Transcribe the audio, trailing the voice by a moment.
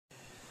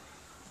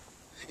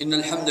إن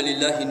الحمد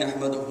لله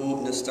نحمده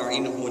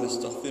نستعينه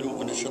ونستغفره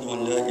ونشهد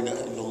أن لا إله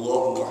إلا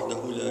الله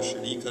وحده لا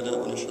شريك له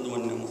ونشهد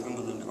أن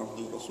محمدا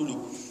عبده ورسوله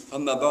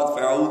أما بعد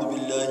فأعوذ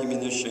بالله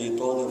من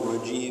الشيطان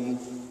الرجيم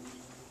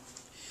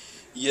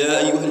يا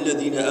أيها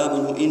الذين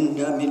آمنوا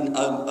إن من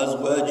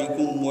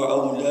أزواجكم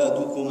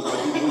وأولادكم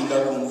عدو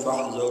لكم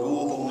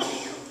فاحذروهم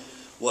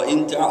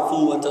وإن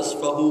تعفوا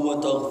وتصفحوا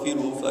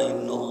وتغفروا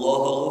فإن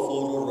الله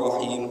غفور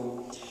رحيم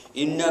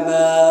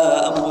إنما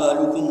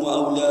أموالكم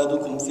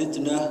وأولادكم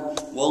فتنة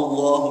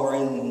والله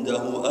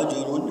عنده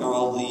أجر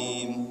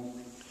عظيم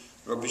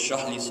رب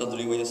اشرح لي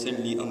صدري ويسر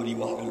لي أمري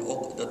واحلل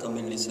عقدة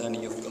من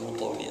لساني يفقهوا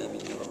قولي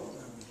آمين يا رب.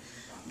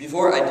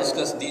 Before I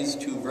discuss these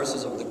two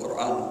verses of the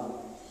Quran,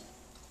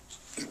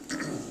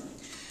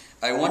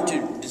 I want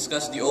to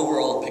discuss the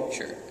overall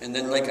picture, and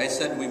then like I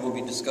said, we will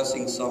be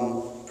discussing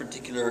some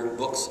particular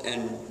books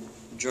and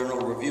journal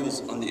reviews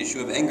on the issue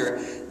of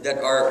anger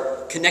that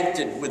are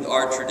connected with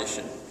our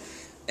tradition.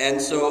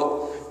 And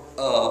so,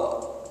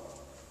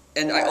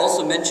 and I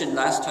also mentioned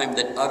last time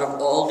that out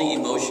of all the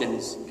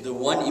emotions, the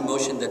one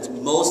emotion that's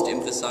most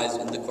emphasized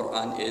in the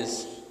Quran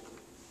is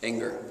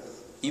anger.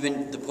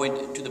 Even to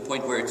the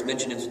point where it's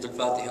mentioned in Surah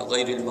Al-Fatiha,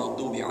 غَيْرِ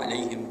الْمَغْضُوبِ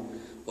عَلَيْهِمْ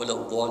وَلَا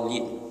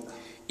الضَّالِّينَ.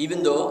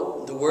 Even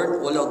though the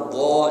word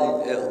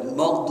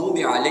مَغْضُوبِ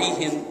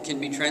عَلَيْهِمْ can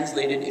be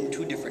translated in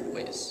two different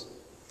ways.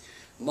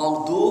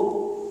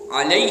 مَغْضُوب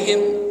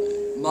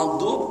عَلَيْهِمْ,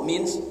 مَغْضُوب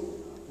means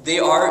they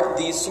are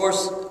the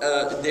source,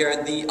 they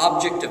are the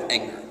object of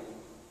anger.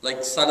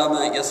 Like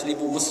Salama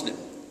Yaslimu Muslim.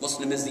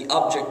 Muslim is the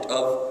object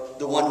of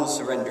the one who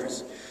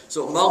surrenders.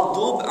 So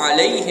Maghdub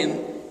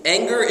alayhim,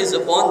 anger is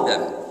upon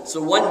them.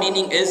 So one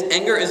meaning is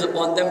anger is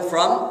upon them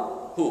from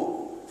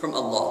who? From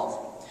Allah.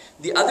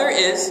 The other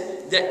is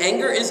that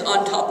anger is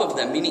on top of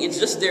them, meaning it's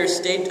just their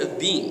state of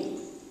being.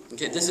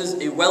 Okay, this is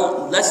a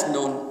less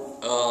known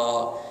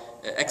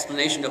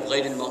explanation of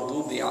غَيْرِ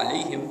الْمَغْضُوبِ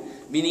عَلَيْهِمْ,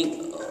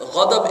 meaning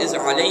ghadab is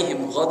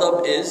alayhim,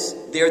 ghadab is,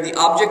 they are the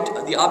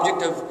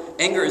object of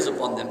anger is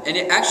upon them. And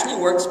it actually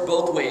works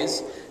both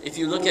ways. If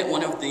you look at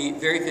one of the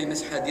very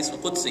famous hadith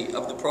al-Qudsi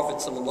of the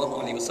Prophet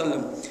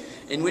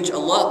ﷺ, in which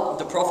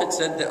the Prophet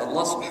said that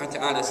Allah subhanahu wa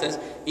ta'ala says,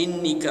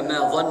 إِنِّي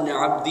كَمَا ظَنَّ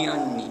عَبْدِي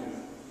عَنِّي,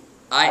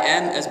 I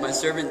am as my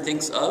servant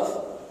thinks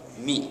of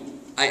me.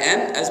 I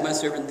am as my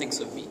servant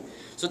thinks of me.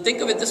 So think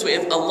of it this way,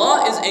 if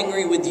Allah is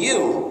angry with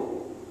you,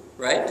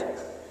 right?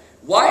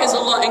 Why is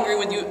Allah angry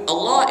with you?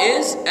 Allah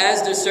is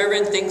as the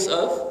servant thinks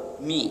of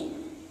me.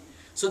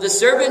 So the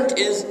servant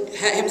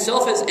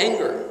himself has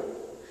anger.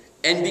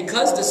 And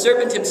because the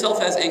servant himself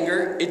has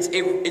anger, it's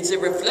a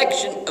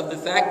reflection of the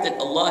fact that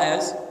Allah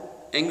has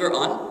anger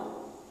on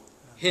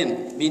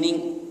him.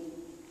 Meaning,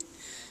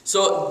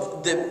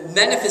 so the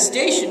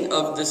manifestation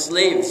of the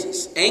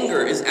slave's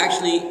anger is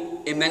actually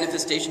a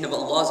manifestation of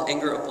Allah's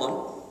anger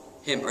upon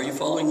him. Are you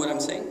following what I'm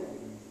saying?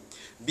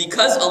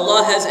 Because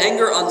Allah has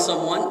anger on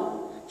someone,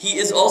 He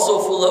is also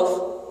full of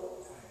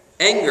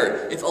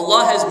anger. If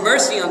Allah has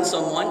mercy on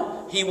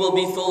someone, He will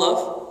be full of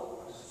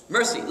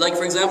mercy. Like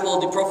for example,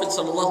 the Prophet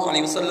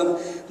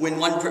ﷺ, when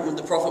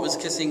the Prophet was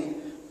kissing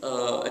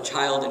a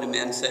child, and a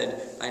man said,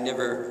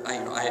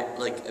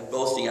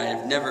 boasting, I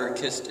have never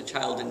kissed a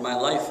child in my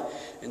life.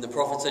 And the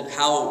Prophet said,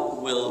 how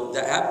will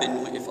that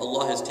happen if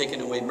Allah has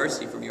taken away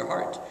mercy from your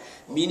heart?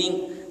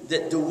 Meaning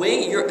that the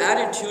way your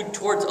attitude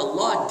towards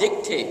Allah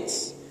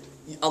dictates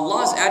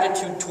Allah's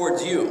attitude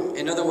towards you.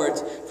 In other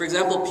words, for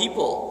example,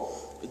 people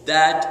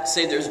that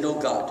say there's no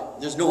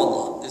God, there's no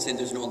Allah. They say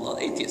there's no Allah,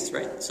 atheists,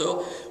 right?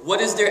 So what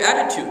is their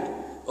attitude?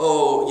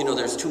 Oh,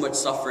 there's too much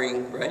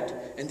suffering, right?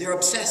 And they're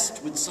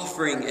obsessed with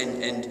suffering,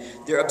 and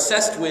they're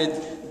obsessed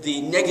with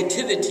the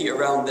negativity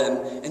around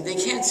them, and they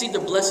can't see the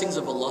blessings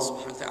of Allah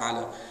subhanahu wa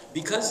ta'ala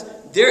because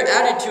their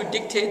attitude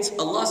dictates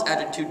Allah's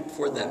attitude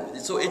for them.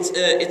 So it's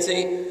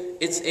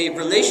a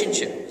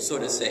relationship, so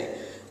to say.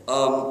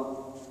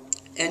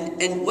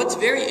 And what's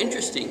very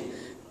interesting,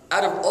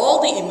 out of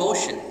all the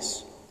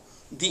emotions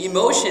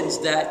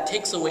that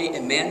takes away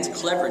a man's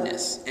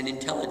cleverness and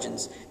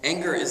intelligence,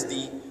 anger is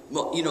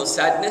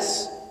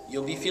sadness,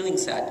 you'll be feeling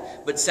sad.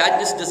 But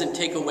sadness doesn't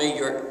take away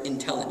your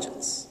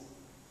intelligence,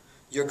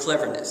 your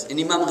cleverness. And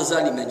Imam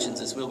Ghazali mentions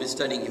this. We'll be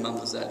studying Imam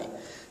Ghazali.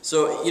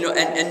 So,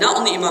 and not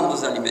only Imam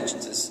Ghazali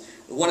mentions this.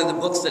 One of the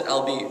books that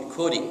I'll be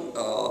quoting,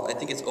 I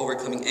think it's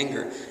Overcoming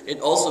Anger.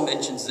 It also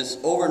mentions this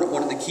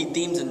one of the key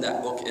themes in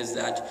that book is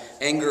that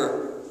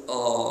anger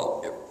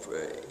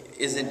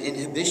is an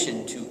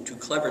inhibition to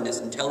cleverness,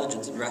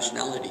 intelligence, and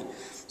rationality.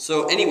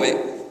 So anyway,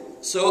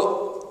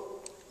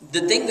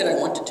 the thing that I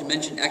wanted to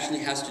mention actually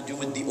has to do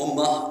with the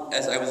ummah,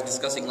 as I was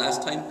discussing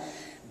last time.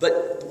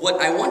 But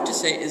what I want to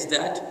say is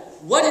that,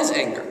 what is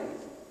anger?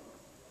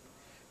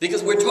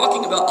 Because we're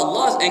talking about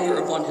Allah's anger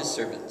upon His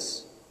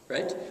servants,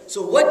 right?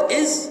 So what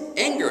is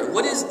anger?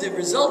 What is the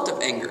result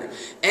of anger?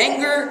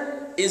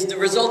 Anger is the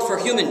result for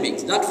human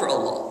beings, not for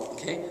Allah,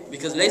 okay?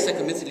 Because لَيْسَ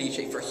كَمِثْلِهِ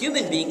شَيْءٌ. For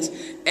human beings,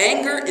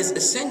 anger is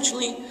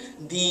essentially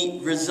the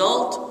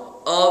result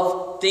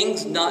of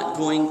things not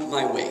going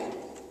my way.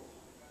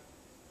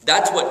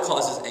 That's what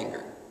causes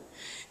anger.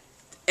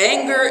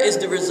 Anger is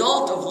the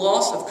result of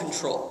loss of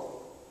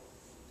control.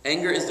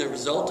 Anger is the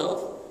result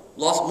of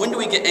loss. When do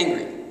we get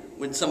angry?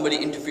 When somebody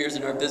interferes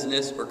in our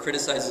business or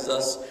criticizes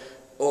us,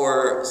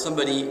 or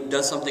somebody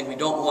does something we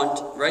don't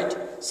want, right?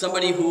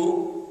 Somebody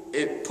who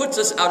it puts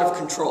us out of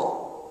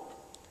control.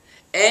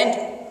 And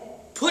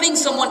putting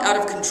someone out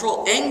of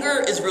control, anger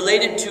is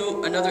related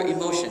to another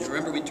emotion.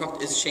 Remember we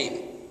talked is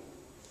shame.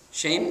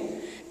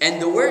 Shame.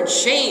 And the word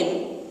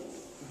shame,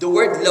 the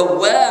word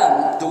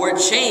lawam, the word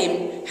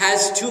shame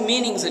has two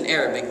meanings in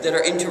Arabic that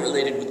are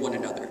interrelated with one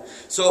another.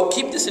 So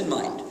keep this in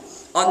mind.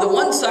 On the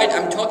one side,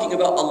 I'm talking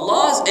about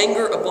Allah's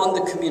anger upon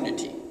the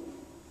community.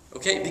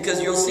 Okay, because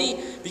you'll see,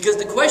 because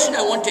the question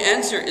I want to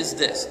answer is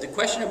this. The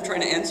question I'm trying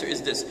to answer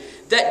is this.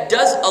 That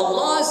does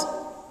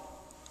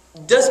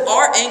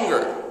our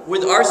anger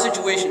with our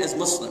situation as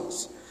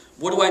Muslims,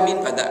 what do I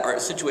mean by that, our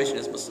situation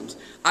as Muslims?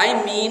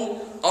 I mean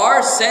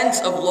our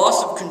sense of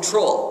loss of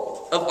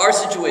control of our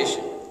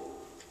situation.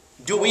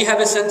 Do we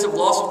have a sense of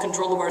loss of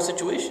control of our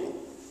situation?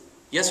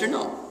 Yes or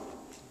no?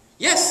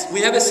 Yes,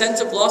 we have a sense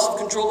of loss of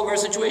control of our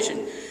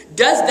situation.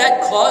 Does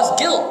that cause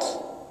guilt?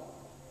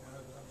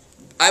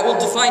 I will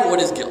define what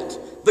is guilt.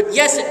 But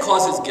yes, it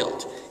causes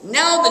guilt.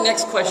 Now the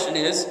next question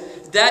is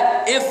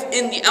that if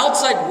in the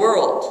outside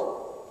world,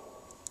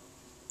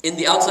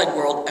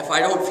 if I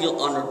don't feel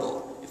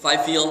honorable, if I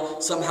feel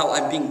somehow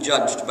I'm being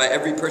judged by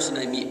every person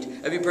I meet,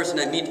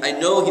 I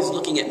know he's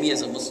looking at me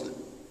as a Muslim,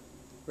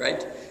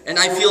 right? And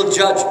I feel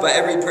judged by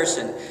every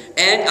person,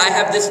 and I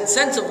have this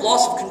sense of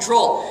loss of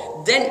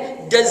control,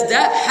 then does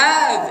that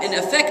have an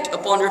effect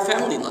upon our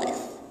family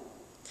life?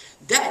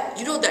 That,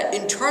 that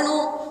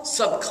internal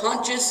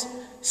subconscious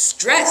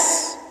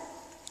stress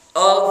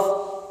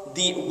of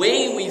the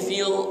way we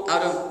feel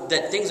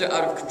that things are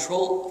out of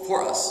control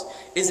for us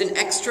is an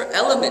extra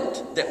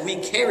element that we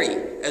carry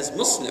as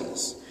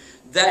Muslims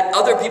that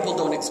other people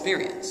don't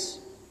experience.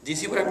 Do you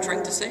see what I'm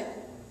trying to say?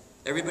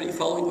 Everybody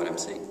following what I'm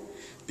saying?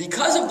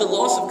 Because of the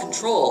loss of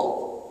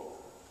control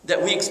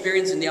that we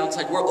experience in the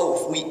outside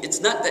world,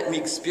 it's not that we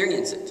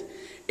experience it.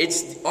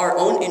 It's our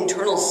own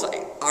internal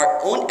side, our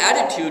own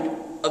attitude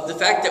of the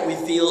fact that we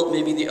feel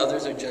maybe the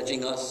others are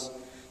judging us,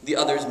 the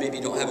others maybe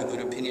don't have a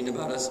good opinion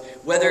about us,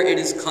 whether it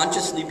is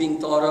consciously being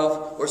thought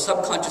of or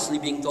subconsciously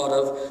being thought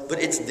of, but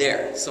it's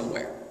there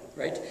somewhere,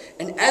 right?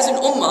 And as an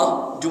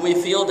ummah, do we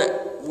feel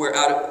that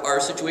our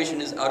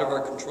situation is out of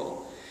our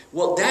control?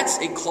 Well, that's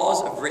a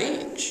cause of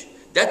rage.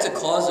 That's a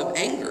cause of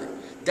anger.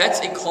 That's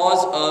a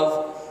cause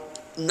of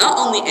not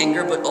only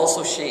anger, but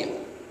also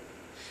shame.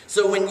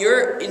 So when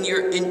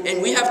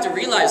and we have to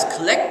realize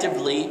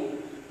collectively,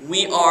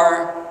 we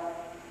are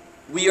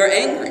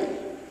angry.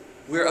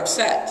 We're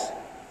upset.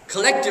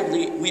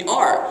 Collectively, we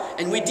are.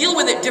 And we deal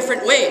with it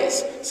different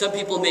ways. Some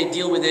people may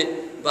deal with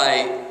it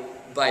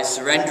by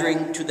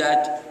surrendering to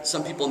that.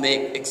 Some people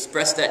may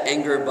express that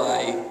anger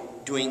by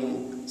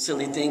doing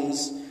silly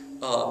things,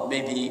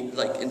 maybe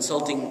like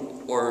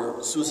insulting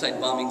or suicide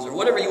bombings or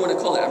whatever you want to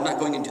call it. I'm not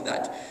going into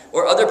that.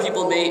 Or other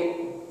people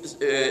may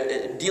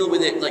deal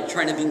with it like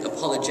trying to be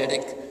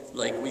apologetic,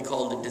 like we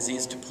call the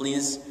disease to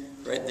please,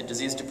 right? The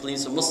disease to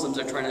please. So Muslims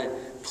are trying to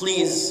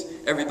please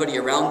everybody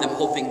around them,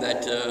 hoping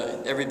that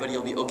everybody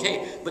will be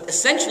okay. But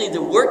essentially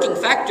the working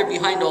factor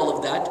behind all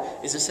of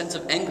that is a sense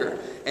of anger.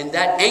 And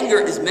that anger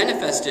is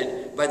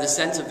manifested by the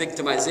sense of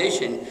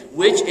victimization,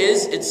 which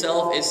is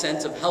itself a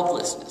sense of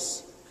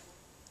helplessness.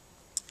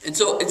 And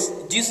so,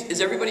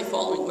 is everybody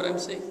following what I'm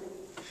saying?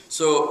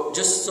 So,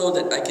 just so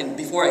that I can,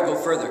 before I go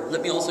further,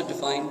 let me also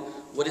define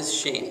what is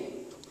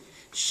shame.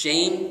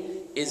 Shame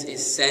is a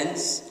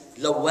sense,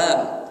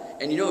 lawam.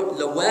 And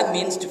lawam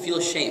means to feel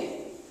shame.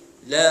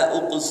 لا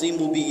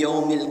أقسم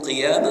بيوم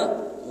القيامة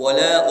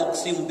ولا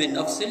أقسم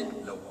بالنفس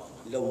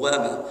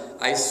اللوامة.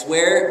 I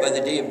swear by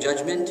the day of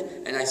judgment,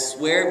 and I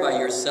swear by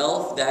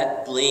yourself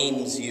that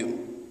blames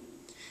you.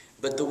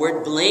 But the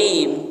word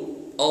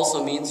blame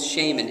also means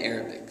shame in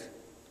Arabic.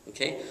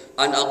 Okay?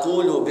 An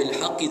aqulu bil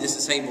haqqi, this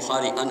is Sahih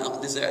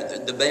Bukhari, this is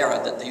the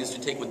bay'ah that they used to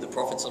take with the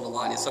Prophet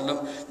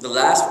ﷺ. The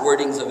last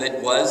wordings of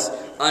it was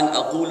An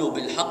aqulu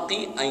bil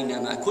haqqi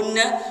aynama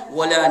kunna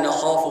wa la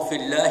nakhafu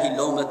fillahi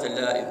lawmata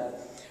la'im.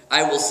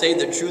 I will say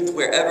the truth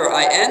wherever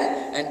I am,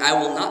 and I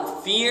will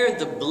not fear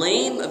the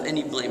blame of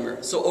any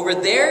blamer. So over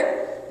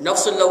there,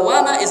 nafsul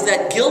lawama is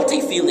that guilty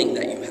feeling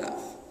that you have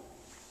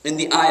in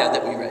the ayah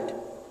that we read.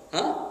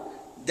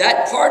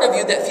 That part of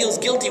you that feels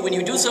guilty when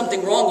you do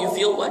something wrong, you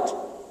feel what?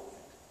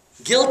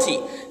 Guilty.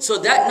 So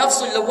that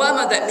nafsul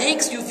lawama that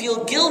makes you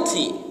feel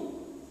guilty,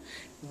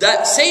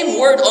 that same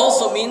word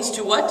also means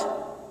to what?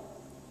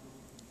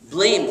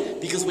 Blame.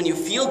 Because when you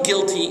feel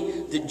guilty,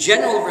 the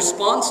general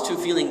response to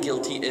feeling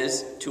guilty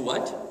is to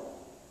what?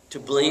 To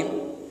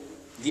blame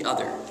the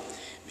other.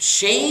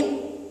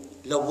 Shame,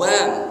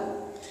 lawam,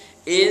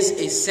 is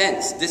a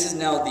sense. This is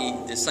now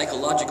the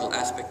psychological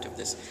aspect of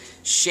this.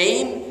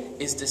 Shame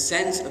is the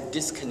sense of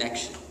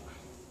disconnection.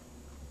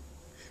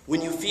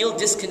 When you feel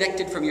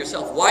disconnected from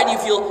yourself, why do you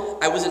feel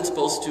I was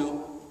supposed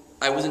to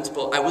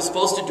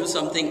do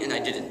something and I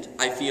didn't?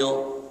 I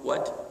feel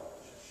what?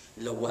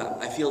 lawam.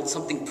 I feel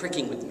something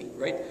pricking with me,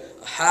 right?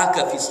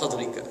 Haka fi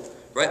sadrika,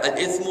 right?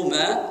 Al-ithmu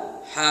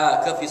ma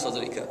haka fi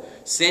sadrika.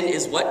 Sin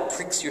is what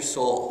pricks your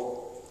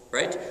soul,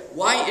 right?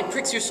 Why it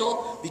pricks your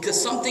soul?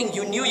 Because something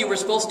you knew you were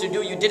supposed to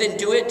do, you didn't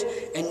do it,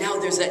 and now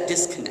there's that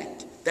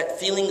disconnect, that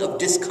feeling of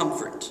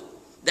discomfort.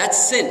 That's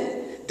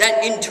sin.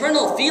 That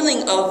internal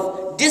feeling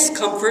of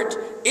discomfort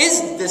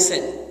is the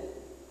sin.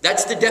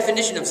 That's the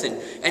definition of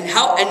sin. And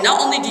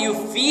not only do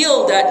you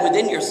feel that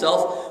within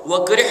yourself,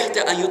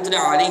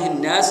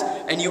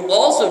 and you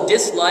also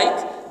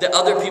dislike that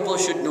other people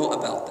should know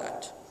about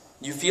that.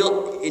 You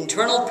feel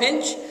internal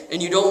pinch,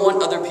 and you don't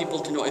want other people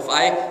to know. If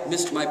I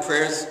missed my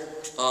prayers,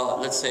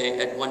 let's say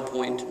at one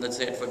point, let's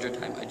say at Fajr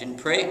time, I didn't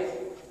pray,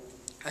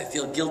 I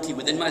feel guilty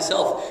within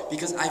myself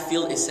because I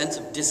feel a sense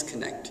of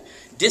disconnect.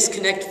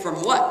 Disconnect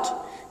from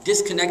what?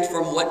 Disconnect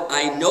from what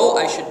I know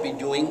I should be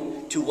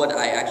doing to what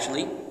I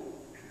actually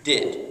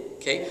did.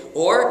 Okay?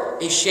 Or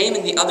a shame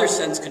in the other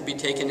sense could be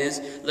taken as,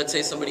 let's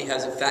say somebody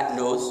has a fat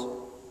nose,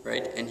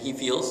 right? And he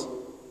feels,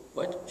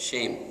 what?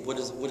 Shame. What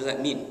does that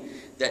mean?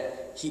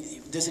 That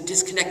there's a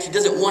disconnect. He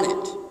doesn't want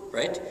it,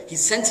 right? He's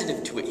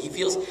sensitive to it. He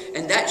feels,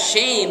 and that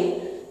shame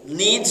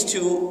leads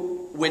to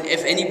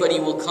if anybody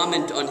will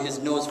comment on his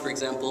nose, for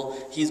example,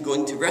 he's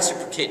going to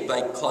reciprocate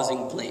by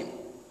causing blame.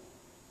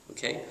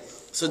 Okay?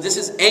 So this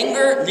is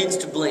anger leads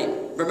to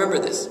blame. Remember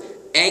this.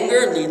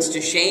 Anger leads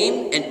to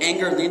shame, and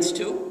anger leads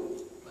to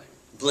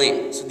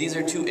blame. So these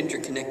are two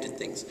interconnected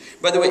things.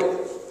 By the way,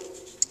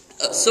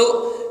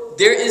 so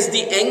there is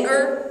the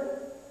anger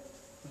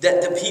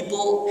that the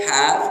people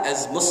have.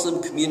 As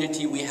Muslim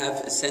community, we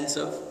have a sense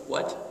of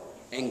what?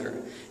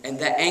 Anger. And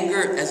that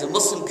anger as a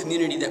Muslim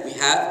community that we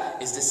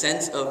have is the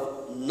sense of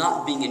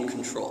not being in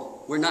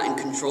control. We're not in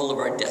control of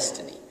our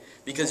destiny.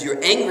 Because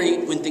you're angry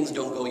when things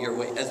don't go your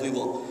way, as we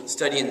will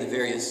study in the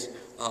various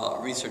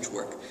research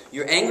work.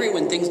 You're angry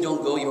when things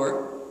don't go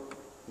your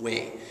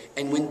way.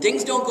 And when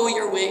things don't go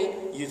your way,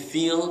 you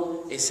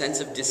feel a sense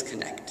of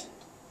disconnect.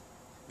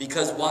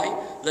 Because why?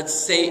 Let's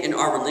say in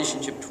our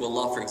relationship to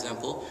Allah, for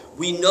example,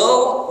 we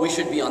know we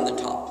should be on the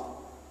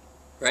top.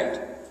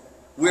 Right?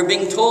 We're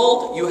being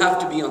told you have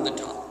to be on the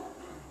top.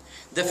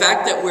 The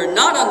fact that we're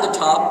not on the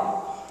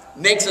top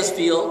makes us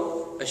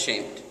feel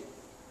ashamed.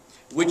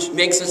 Which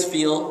makes us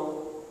feel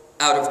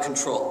out of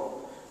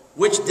control.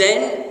 Which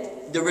then,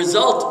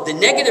 the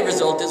negative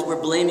result is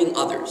we're blaming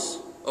others.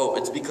 Oh,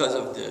 it's because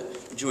of the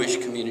Jewish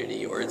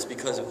community, or it's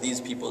because of these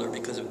people, or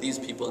because of these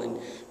people. And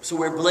so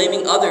we're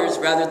blaming others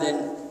rather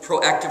than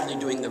proactively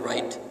doing the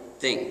right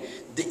thing.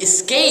 The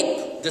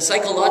escape, the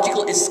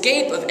psychological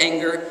escape of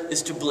anger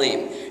is to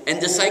blame. And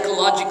the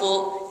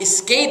psychological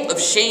escape of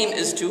shame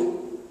is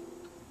to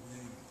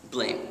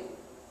blame.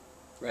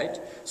 Right?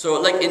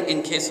 So like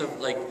in case of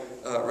like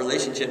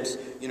relationships,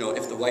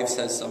 if the wife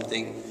says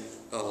something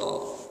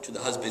to the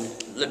husband,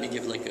 let me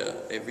give like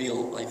a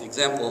real life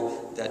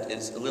example that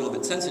is a little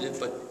bit sensitive,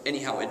 but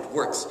anyhow it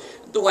works.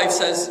 The wife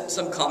says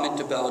some comment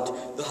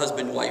about the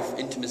husband-wife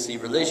intimacy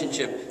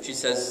relationship. She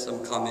says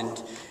some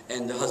comment,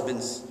 and the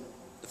husband's,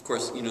 of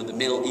course, the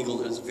male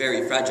ego is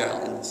very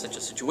fragile in such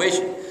a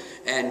situation.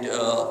 And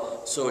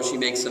so she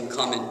makes some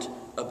comment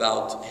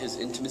about his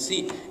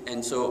intimacy,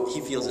 and so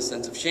he feels a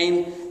sense of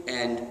shame,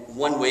 and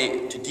one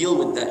way to deal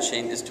with that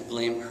shame is to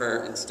blame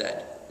her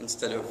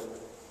instead of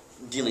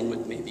dealing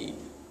with maybe,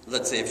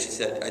 let's say if she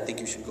said, I think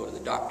you should go to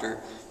the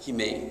doctor, he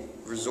may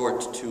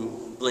resort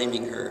to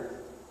blaming her.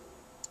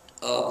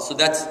 So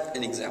that's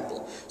an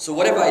example. So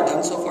what have I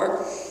done so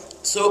far?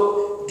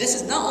 So this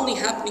is not only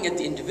happening at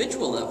the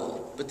individual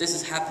level, but this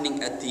is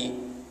happening at the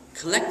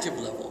collective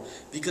level,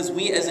 because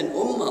we as an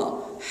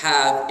ummah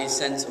have a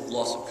sense of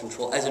loss of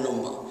control. As an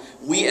ummah,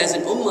 we as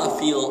an ummah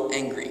feel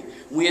angry.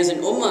 We as an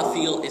ummah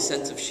feel a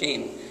sense of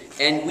shame,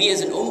 and we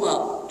as an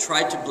ummah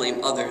try to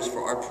blame others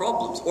for our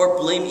problems, or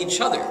blame each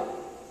other.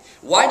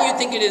 Why do you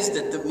think it is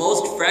that the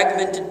most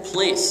fragmented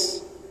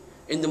place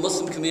in the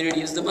Muslim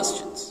community is the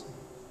masjids?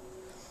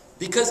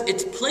 Because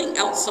it's playing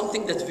out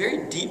something that's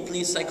very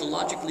deeply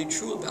psychologically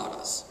true about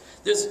us.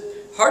 There's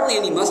hardly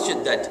any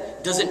masjid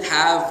that doesn't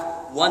have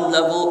one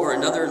level or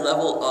another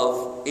level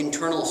of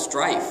internal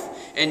strife.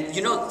 And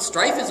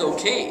strife is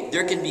okay.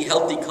 There can be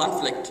healthy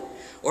conflict,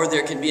 or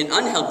there can be an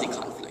unhealthy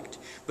conflict.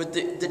 But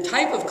the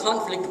type of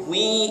conflict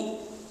we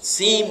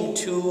seem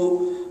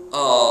to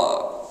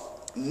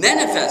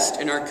manifest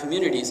in our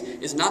communities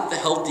is not the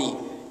healthy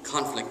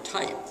conflict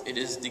type. It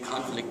is the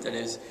conflict that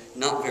is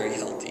not very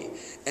healthy.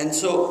 And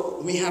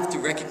so we have to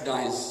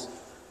recognize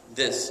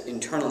this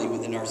internally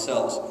within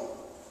ourselves.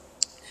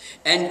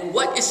 And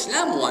what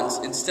Islam wants,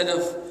 instead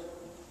of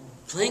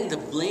playing the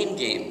blame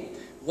game,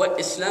 what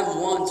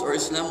Islam wants, or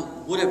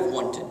Islam would have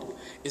wanted,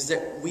 is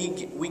that we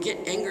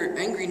get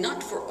angry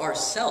not for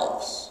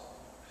ourselves,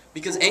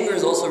 because anger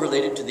is also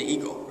related to the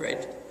ego,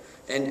 right?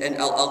 And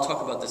I'll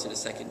talk about this in a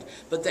second.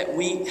 But that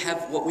we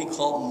have what we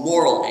call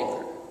moral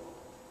anger.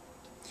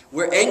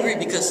 We're angry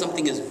because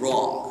something is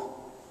wrong,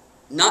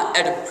 not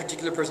at a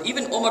particular person.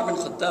 Even Omar bin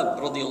Khattab,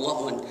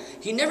 radiallahu anh,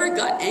 he never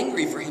got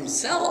angry for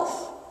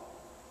himself.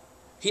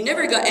 He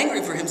never got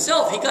angry for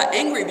himself. He got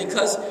angry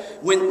because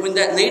when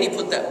that lady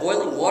put that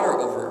boiling water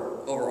over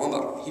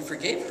Omar, he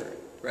forgave her,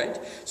 right?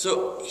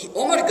 So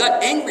Omar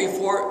got angry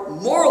for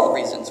moral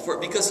reasons,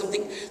 because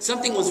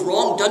something was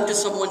wrong done to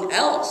someone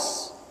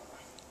else,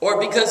 or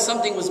because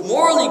something was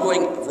morally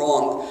going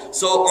wrong.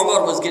 So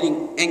Omar was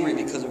getting angry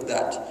because of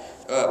that.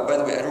 By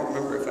the way, I don't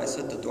remember if I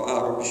said the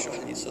dua.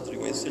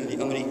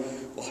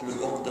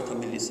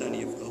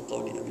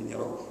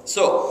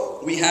 So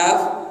we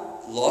have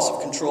loss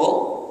of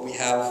control, we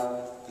have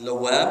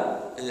lawam,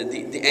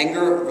 the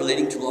anger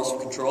relating to loss of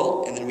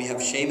control, and then we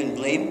have shame and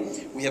blame,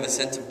 we have a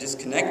sense of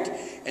disconnect,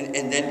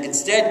 and then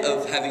instead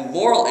of having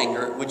moral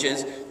anger, which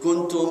is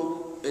kuntum,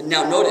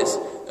 now notice,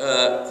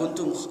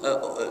 kuntum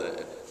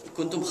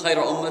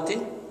khayra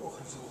ummatin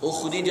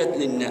ukhrijat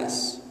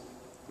linnas,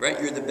 right?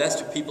 You're the best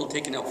of people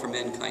taken out for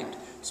mankind.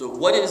 So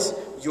what is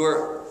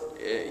your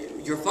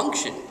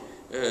function?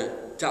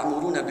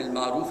 Ta'muruna bil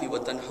ma'rufi wa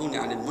tanhawna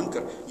 'anil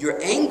munkar. Your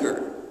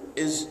anger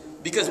is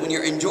because when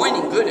you're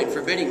enjoining good and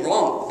forbidding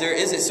wrong,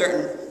 there's a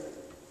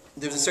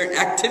certain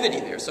activity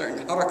there, a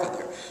certain harakah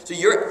there. So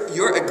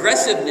your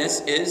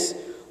aggressiveness is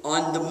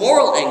on the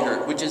moral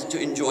anger, which is to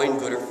enjoin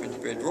good or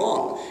forbid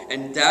wrong,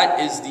 and that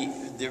is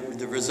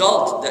the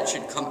result that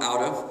should come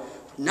out of,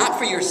 not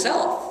for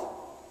yourself,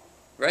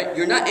 right?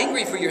 You're not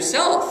angry for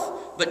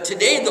yourself, but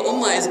today the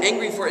ummah is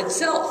angry for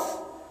itself.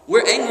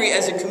 We're angry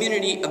as a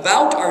community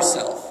about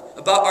ourselves,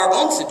 about our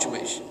own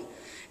situation.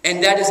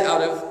 And that is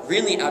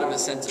really out of a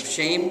sense of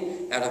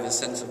shame, out of a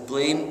sense of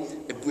blame,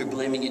 if we're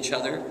blaming each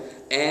other,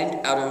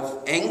 and out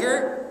of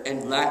anger,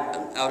 and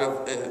out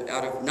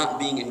of not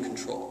being in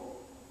control.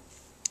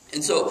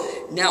 And so,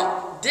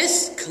 now,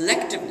 this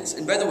collectiveness,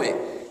 and by the way,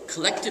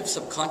 collective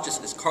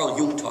subconsciousness, Carl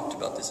Jung talked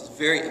about this, is a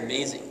very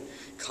amazing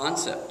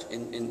concept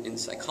in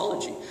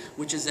psychology,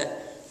 which is that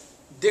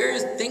there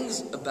is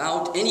things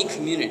about any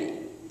community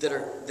that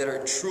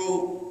are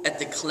true at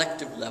the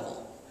collective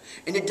level.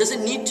 And it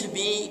doesn't need to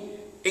be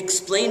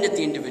explained at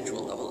the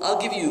individual level. I'll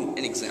give you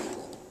an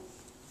example.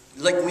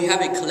 Like we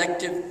have a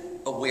collective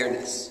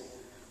awareness,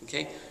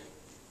 okay?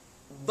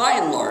 By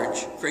and large,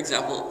 for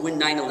example, when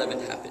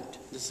 9/11 happened,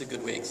 this is a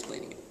good way of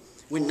explaining it.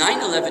 When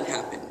 9/11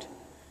 happened,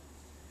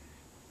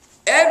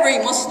 every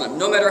Muslim,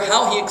 no matter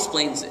how he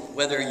explains it,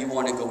 whether you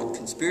want to go with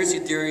conspiracy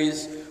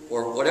theories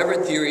or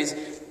whatever theories,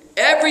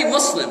 every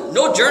Muslim,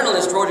 no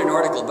journalist wrote an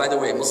article, by the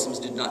way, Muslims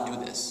did not do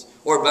this,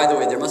 or by the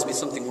way, there must be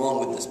something wrong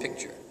with this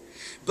picture.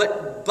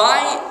 But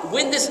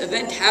when this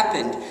event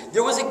happened,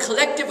 there was a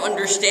collective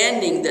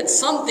understanding that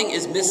something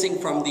is missing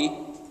from the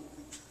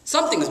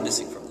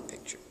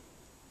picture.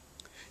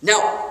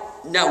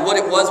 Now what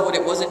it was, what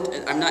it wasn't,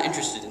 I'm not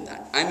interested in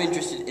that. I'm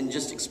interested in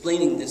just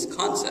explaining this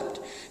concept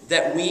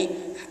that we,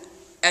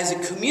 as a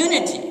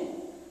community,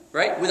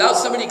 right, without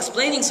somebody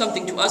explaining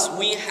something to us,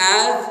 we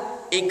have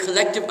a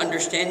collective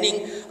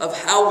understanding of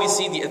how we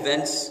see the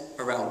events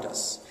around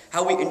us,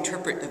 how we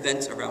interpret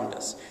events around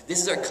us.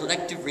 This is our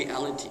collective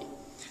reality.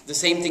 The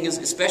same thing is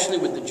especially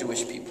with the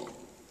Jewish people.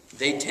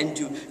 They tend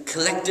to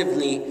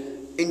collectively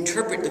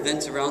interpret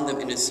events around them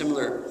in a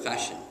similar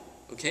fashion.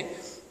 Okay?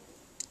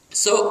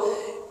 So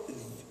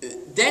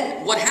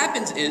then what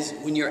happens is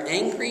when you're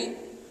angry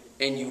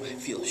and you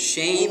feel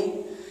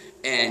shame,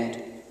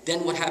 and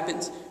then what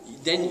happens?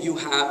 Then you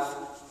have,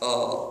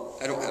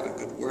 I don't have a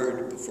good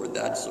word before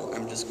that, so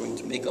I'm just going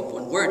to make up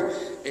one word.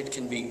 It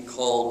can be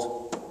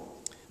called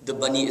the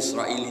Bani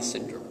Israeli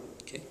syndrome,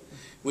 okay?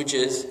 Which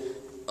is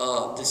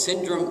the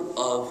syndrome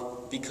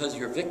of, because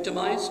you're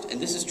victimized, and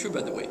this is true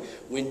by the way,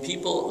 when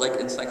people, like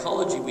in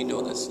psychology we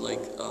know this,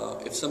 like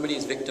if somebody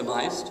is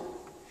victimized,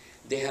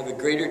 they have a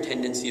greater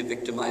tendency of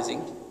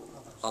victimizing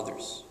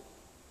others.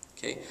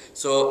 Okay,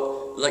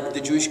 so like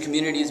the Jewish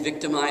community is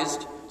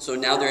victimized, so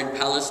now they're in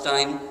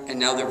Palestine, and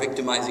now they're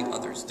victimizing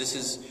others. This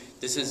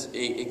is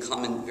a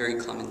common, very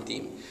common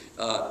theme.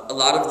 A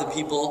lot of the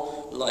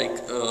people, like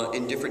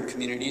in different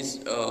communities,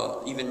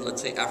 even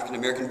let's say African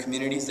American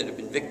communities that have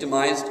been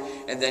victimized,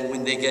 and then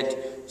when they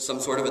get some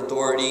sort of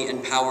authority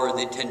and power,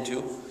 they tend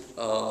to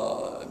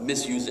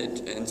misuse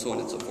it, and so on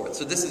and so forth.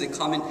 So this is a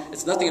common,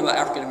 it's nothing about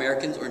African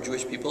Americans or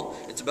Jewish people,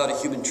 it's about a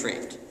human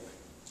trait.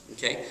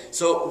 Okay?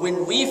 So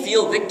when we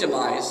feel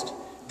victimized,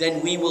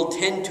 then we will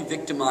tend to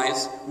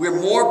victimize. We're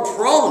more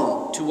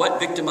prone to what?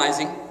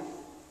 Victimizing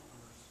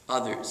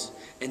others.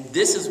 And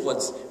this is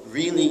what's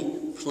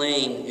really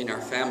playing in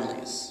our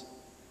families.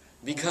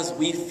 Because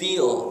we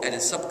feel at a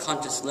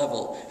subconscious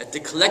level, at the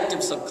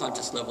collective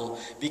subconscious level,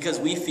 because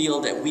we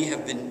feel that we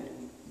have been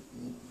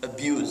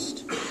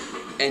abused,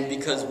 and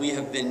because we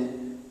have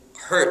been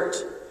hurt.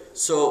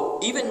 So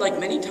even like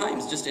many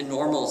times, just in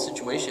normal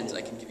situations,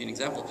 I can give you an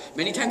example.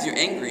 Many times you're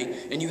angry,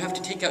 and you have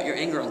to take out your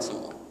anger on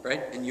someone,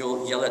 right? And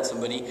you'll yell at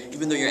somebody,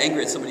 even though you're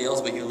angry at somebody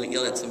else, but you'll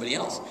yell at somebody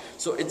else.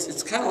 So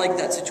it's kind of like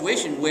that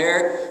situation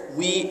where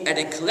we, at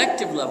a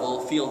collective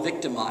level, feel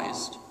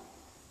victimized.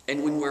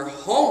 And when we're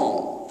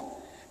home,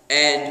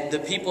 and the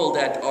people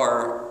that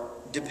are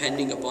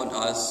depending upon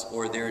us,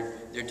 or they're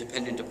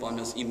dependent upon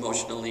us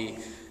emotionally,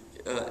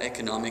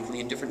 economically,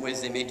 in different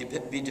ways they may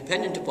be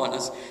dependent upon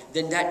us,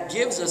 then that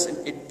gives us,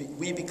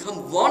 we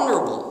become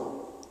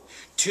vulnerable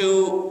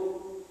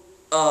to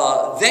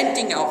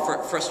venting out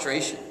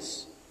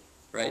frustrations,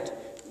 right?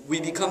 We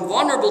become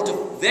vulnerable to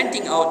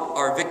venting out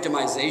our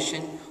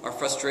victimization, our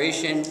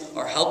frustration,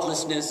 our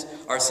helplessness,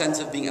 our sense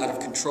of being out of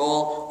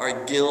control,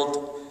 our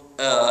guilt,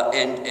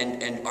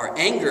 and our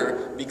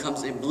anger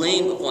becomes a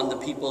blame upon the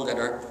people that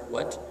are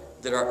what?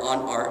 That are on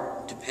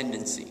our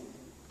dependency.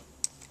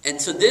 And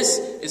so this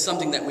is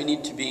something that we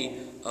need to be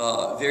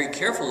very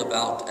careful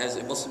about as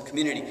a Muslim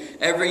community.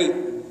 Every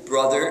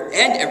brother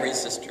and every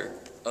sister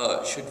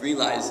should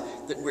realize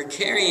that we're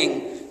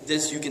carrying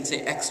this, you can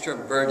say, extra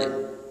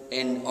burden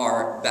in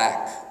our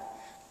back.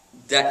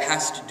 That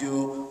has to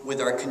do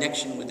with our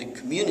connection with a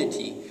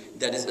community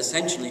that is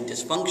essentially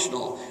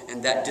dysfunctional,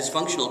 and that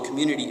dysfunctional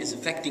community is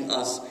affecting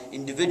us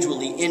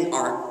individually in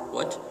our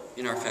what?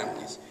 In our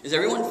families. Is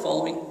everyone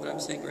following what I'm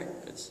saying, right?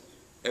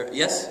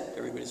 Yes?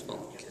 Everybody's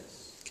following? Okay.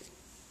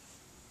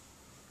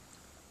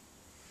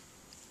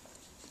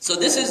 So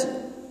this is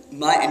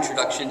my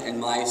introduction and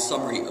my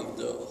summary of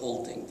the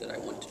whole thing that I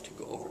wanted to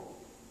go over.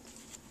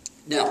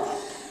 Now,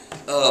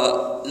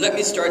 let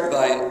me start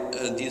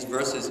by these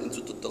verses in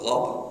Surah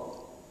Al-Taghabun.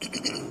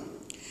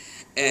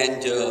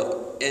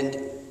 and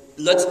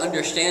let's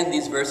understand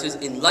these verses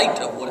in light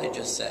of what I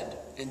just said.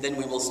 And then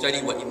we will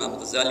study what Imam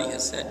Ghazali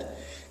has said.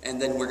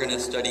 And then we're going to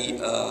study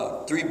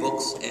 3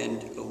 books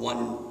and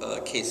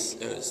 1 case,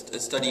 a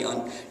study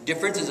on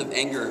differences of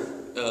anger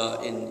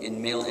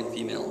in male and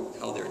female,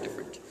 how they're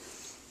different.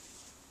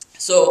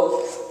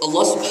 So,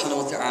 Allah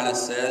subhanahu wa ta'ala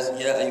says,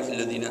 Ya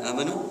ayyuhalladhina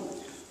amanu,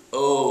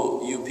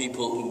 O you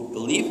people who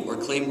believe or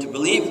claim to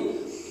believe,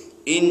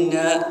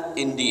 inna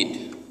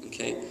indeed,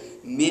 okay,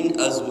 min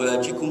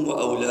azwajikum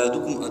wa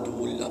awladukum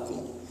aduwwun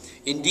lakum.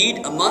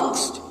 Indeed,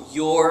 amongst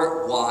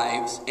your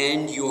wives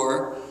and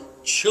your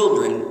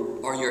children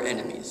are your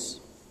enemies.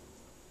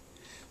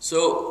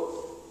 So,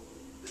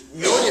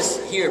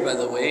 notice here, by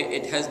the way,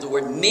 it has the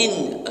word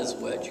min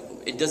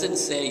azwajikum. It doesn't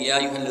say, Ya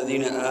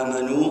ayyuhalladhina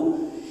amanu,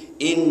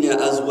 inna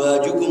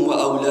azwajukum wa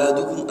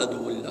awladukum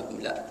aduwwun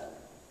lakum. La.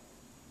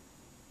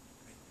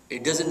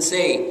 It doesn't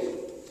say,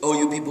 oh,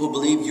 you people who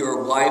believe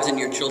your wives and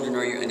your children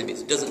are your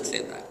enemies. It doesn't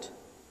say that.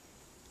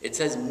 It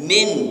says,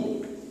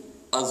 min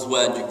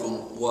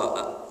azwajukum wa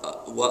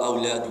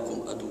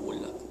awladukum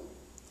aduwwun lakum.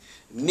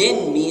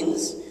 Min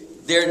means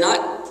they're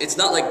not, it's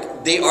not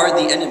like they are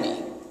the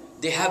enemy.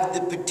 They have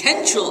the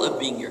potential of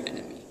being your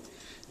enemy.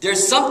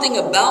 There's something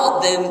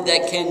about them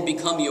that can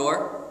become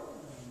your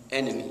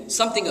enemy.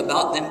 Something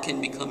about them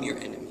can become your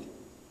enemy.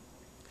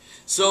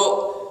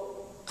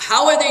 So,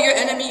 how are they your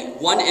enemy?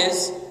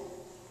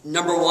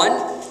 Number one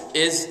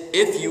is,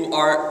 if you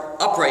are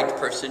upright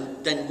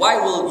person, then why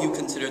will you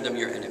consider them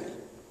your enemy?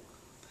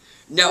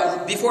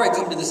 Now, before I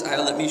come to this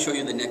ayah, let me show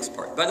you the next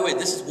part. By the way,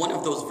 this is one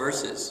of those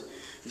verses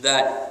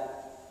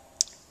that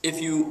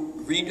if you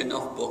read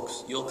enough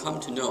books, you'll come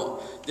to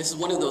know. This is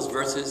one of those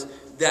verses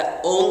that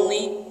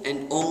only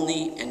and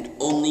only and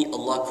only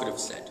Allah could have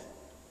said.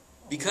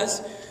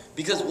 Because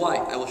why?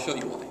 I will show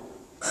you why.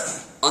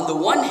 On the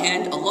one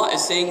hand, Allah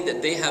is saying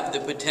that they have the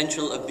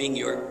potential of being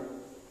your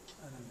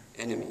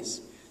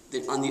enemies.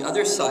 Then on the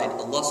other side,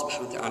 Allah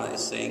subhanahu wa ta'ala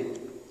is saying,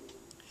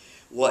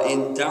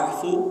 وَإِن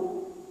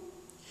تَعْفُوا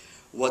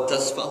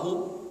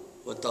وَتَصْفَحُوا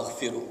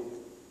وَتَغْفِرُوا.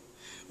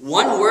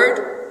 One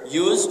word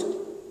used,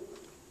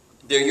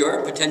 they're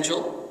your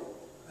potential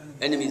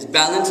enemies,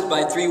 balanced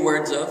by 3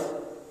 words of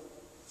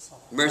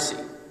mercy.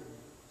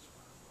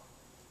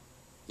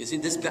 You see,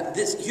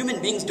 this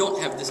human beings don't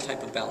have this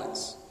type of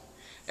balance.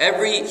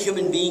 Every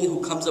human being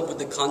who comes up with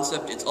the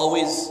concept, it's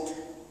always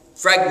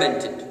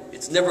fragmented.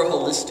 It's never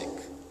holistic.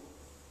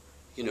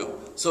 You know,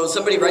 so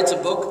somebody writes a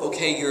book,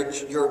 okay,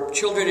 your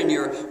children and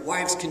your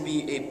wives can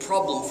be a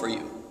problem for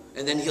you.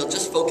 And then he'll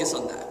just focus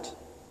on that.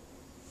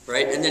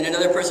 Right? And then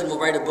another person will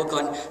write a book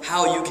on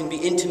how you can be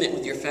intimate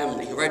with your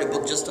family. He'll write a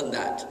book just on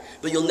that.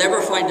 But you'll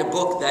never find a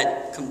book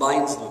that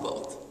combines the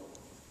both.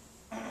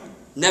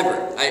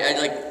 Never.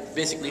 I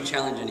basically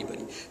challenge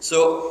anybody.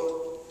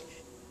 So,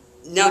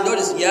 now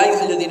notice, Ya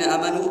ayyuhalladhina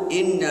amanu,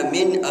 inna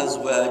min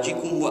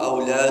azwajikum wa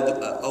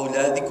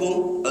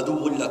awladikum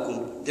aduwwun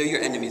lakum. They're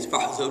your enemies.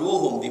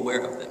 Fahzaruhum,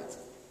 beware of them.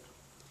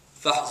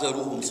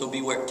 Fahzaruhum, so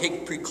beware.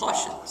 Take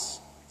precautions.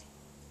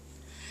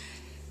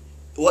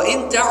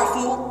 وَإِن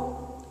تَعْفُوا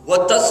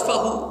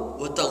وَتَصْفَحُوا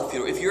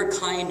وَتَغْفِرُوا. If you're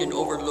kind and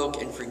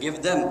overlook and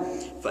forgive them,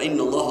 فَإِنَّ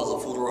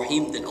اللَّهَ غَفُورٌ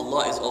رَحِيمٌ, then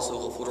Allah is also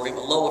غَفُورٌ رَحِيمٌ.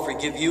 Allah will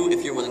forgive you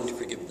if you're willing to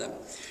forgive them.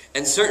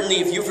 And certainly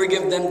if you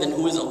forgive them, then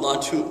who is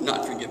Allah to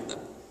not forgive them?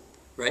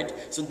 Right?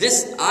 So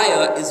this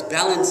ayah is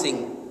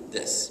balancing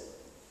this.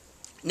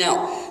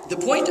 Now, the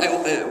point,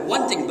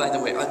 one thing by the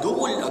way,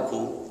 aduwwun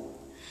lakum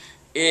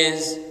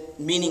is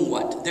meaning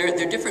what? There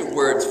are different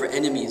words for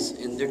enemies,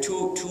 and there are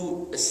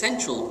two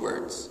essential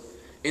words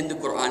in the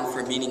Quran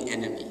for meaning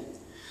enemy.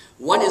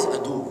 One is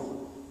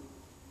adu,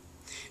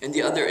 and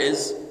the other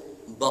is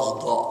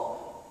baghda.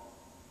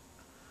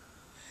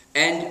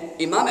 And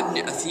Imam Ibn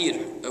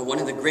Athir, one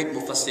of the great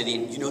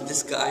mufassirin, you know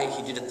this guy,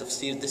 he did a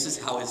tafsir, this is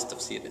how his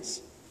tafsir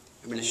is.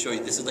 I'm going to show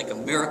you, this is like a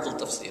miracle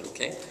tafsir,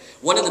 okay?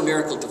 One of the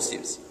miracle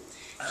tafsirs.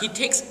 He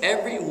takes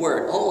every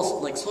word,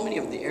 almost like so many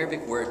of the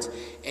Arabic words,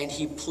 and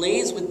he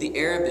plays with the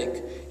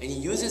Arabic, and he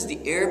uses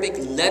the Arabic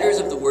letters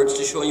of the words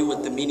to show you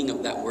what the meaning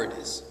of that word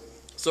is.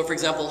 So for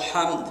example,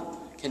 hamd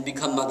can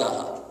become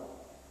madaha.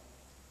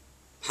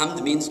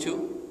 Hamd means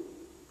to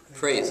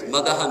praise.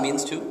 Madaha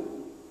means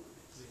to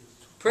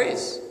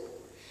praise.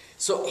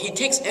 So he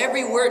takes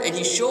every word and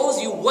he shows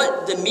you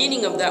what the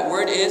meaning of that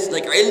word is,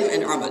 like ilm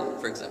and amal,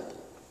 for example.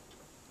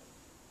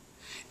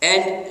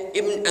 And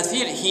Ibn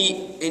Athir,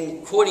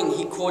 in quoting,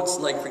 he quotes,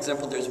 like for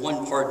example, there's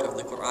one part of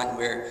the Quran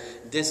where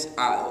this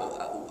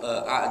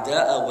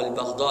a'da'a wal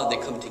baghda, they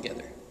come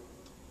together.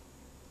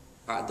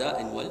 A'da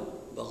and wal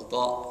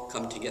baghda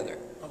come together.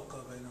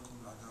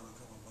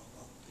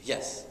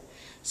 Yes.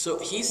 So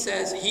he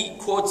says, he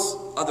quotes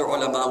other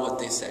ulama what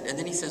they said, and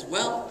then he says,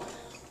 well,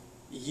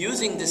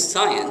 using this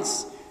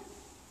science,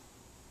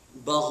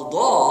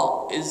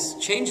 baghda is,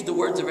 change the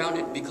words around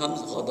it,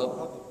 becomes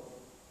ghadab,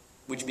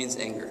 which means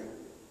anger.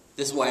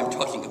 This is why I'm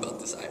talking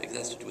about this ayah, because it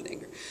has to do with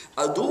anger.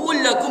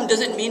 Aduwwul lakum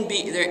doesn't mean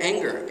their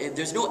anger.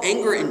 There's no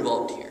anger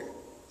involved here.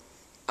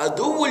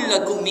 Aduwwul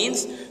lakum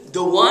means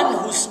the one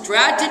who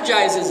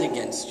strategizes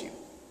against you.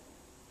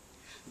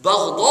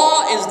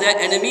 Baghda is that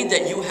enemy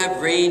that you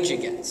have rage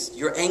against,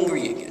 you're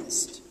angry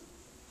against.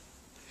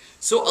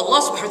 So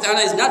Allah subhanahu wa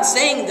ta'ala is not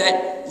saying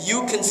that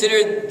you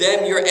consider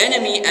them your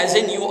enemy as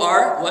in you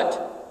are, what?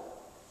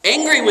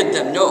 Angry with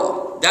them.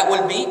 No, that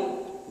will be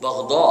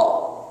baghda.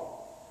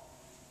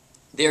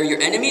 They are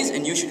your enemies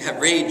and you should have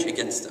rage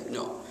against them.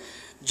 No.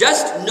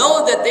 Just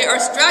know that they are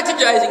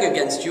strategizing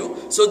against you.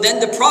 So then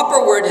the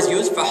proper word is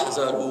used,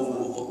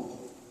 فَحْذَرُوهُمْ,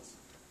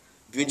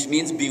 which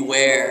means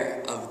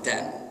beware of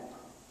them.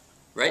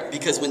 Right?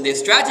 Because when they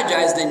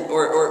strategize, then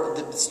or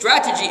the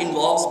strategy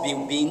involves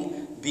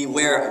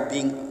beware of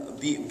them.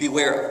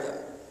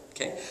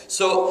 Okay?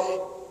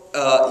 So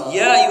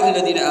يا أيها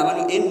الذين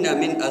آمنوا إن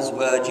من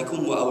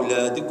أزواجكم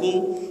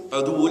وأولادكم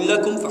عدو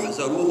لكم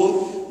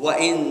فاحذروهم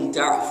وإن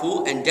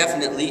تعفوا, and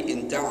definitely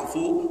إن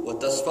تعفوا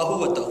وتصفحوا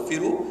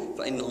وتغفروا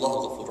فإن الله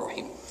غفور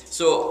رحيم.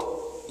 So,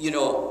 you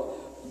know,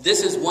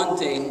 this is one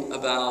thing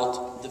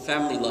about the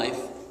family life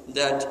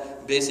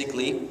that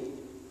basically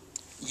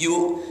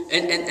you,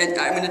 and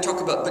I'm going to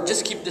talk about, but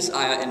just keep this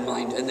ayah in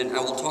mind, and then I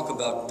will talk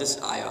about this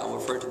ayah. I'll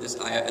refer to this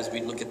ayah as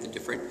we look at the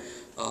different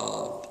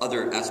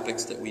other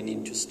aspects that we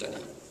need to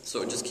study.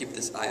 So just keep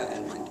this ayah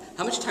in mind.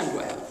 How much time do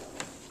I have?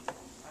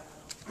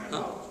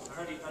 Huh?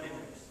 30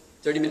 minutes.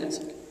 30 minutes?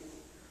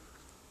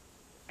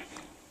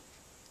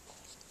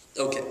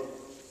 Okay.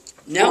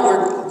 Now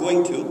we're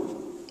going to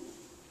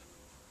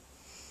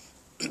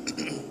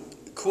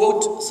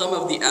quote some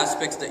of the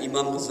aspects that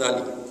Imam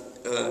Ghazali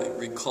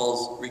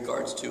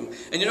regards to.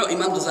 And you know,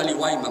 Imam Ghazali,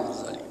 why Imam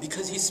Ghazali?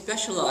 Because he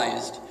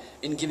specialized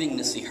in giving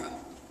nasiha.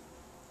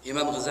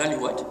 Imam Ghazali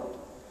what?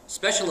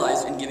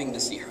 Specialized in giving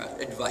nasiha,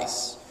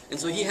 advice. And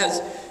so he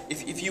has,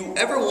 if you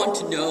ever want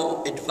to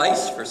know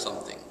advice for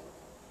something,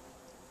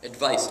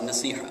 advice,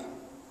 nasiha.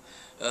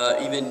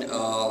 Even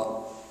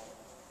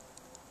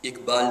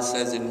Iqbal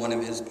says in one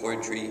of his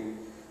poetry,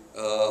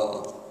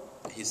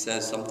 he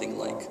says something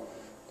like,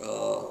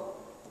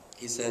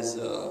 he says,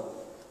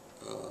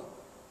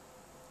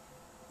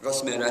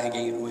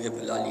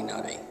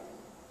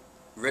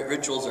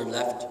 rituals are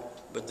left,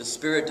 but the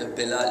spirit of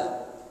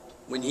Bilal,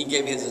 when he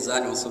gave his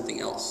azan, was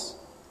something else.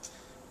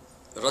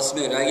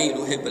 Something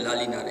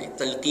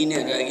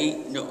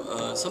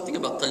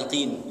about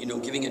talqeen, you know,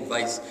 giving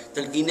advice.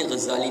 Talqeen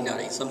Ghazali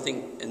nare,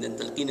 something, and then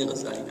talqeen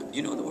Ghazali nare. Do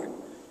you know the word?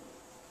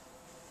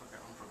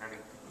 I'm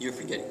forgetting. You're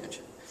forgetting,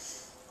 actually.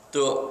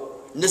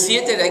 So,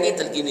 nasiyat reh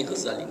talqeen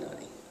Ghazali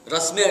nare.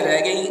 Rasm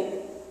reh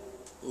gayi,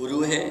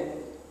 ruh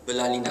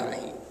Bilali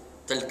nare.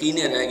 Talqeen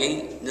reh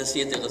gayi,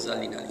 nasiyat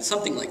Ghazali nare.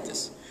 Something like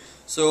this.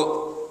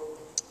 So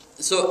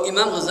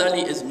Imam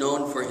Ghazali is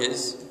known for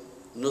his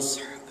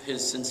nusr,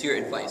 his sincere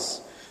advice.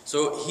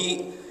 So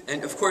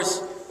and of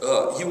course,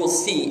 you will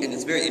see, and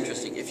it's very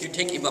interesting, if you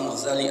take Imam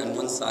Ghazali on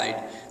one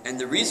side, and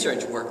the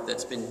research work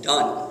that's been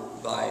done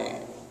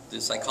by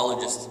the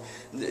psychologists,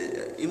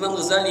 Imam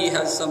Ghazali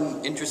has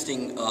some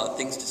interesting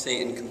things to say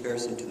in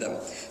comparison to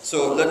them.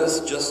 So let us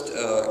just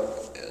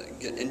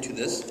get into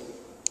this.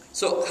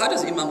 So how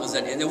does Imam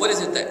Ghazali, and then what is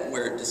it that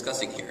we're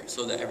discussing here,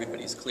 so that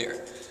everybody's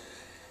clear?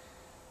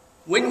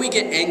 When we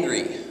get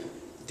angry,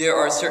 there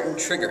are certain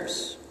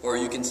triggers, or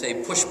you can say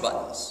push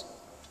buttons,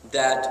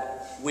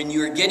 that when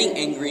you're getting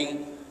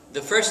angry,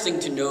 the first thing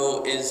to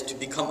know is to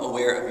become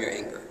aware of your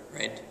anger,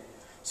 right?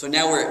 So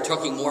now we're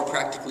talking more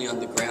practically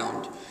on the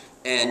ground,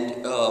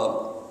 and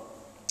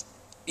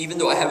even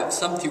though I have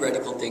some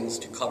theoretical things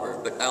to cover,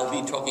 but I'll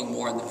be talking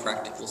more on the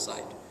practical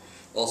side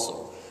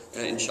also,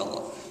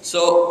 inshallah.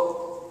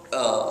 So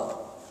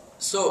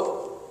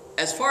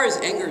as far as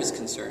anger is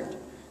concerned,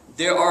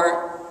 there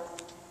are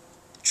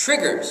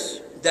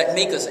triggers that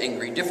make us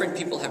angry. Different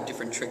people have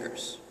different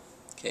triggers.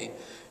 Okay,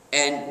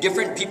 And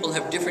different people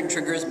have different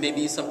triggers,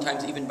 maybe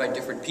sometimes even by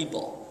different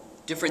people.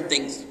 Different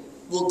things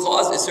will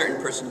cause a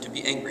certain person to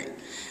be angry.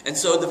 And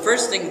so the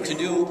first thing to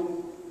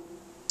do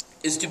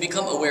is to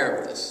become aware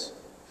of this.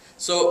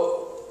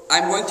 So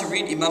I'm going to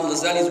read Imam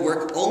Ghazali's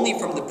work only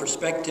from the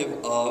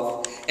perspective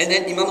of, and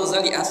then Imam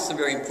Ghazali asks a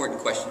very important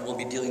question. We'll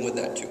be dealing with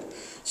that too.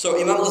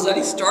 So Imam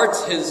Ghazali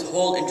starts his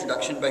whole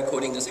introduction by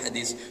quoting this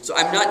hadith. So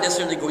I'm not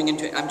necessarily going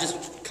into it, I'm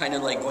just kind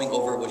of like going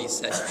over what he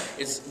said.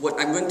 It's what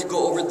I'm going to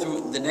go over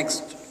through the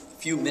next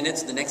few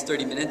minutes, the next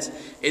 30 minutes,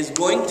 is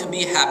going to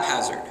be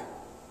haphazard.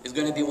 Is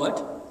going to be what?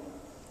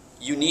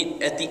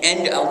 At the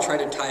end I'll try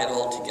to tie it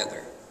all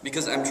together.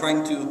 Because I'm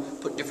trying to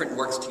put different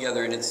works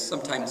together and it's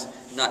sometimes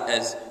not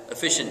as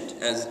efficient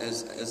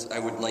as I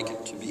would like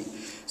it to be.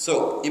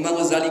 So Imam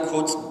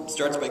Ghazali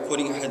starts by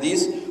quoting a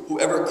hadith,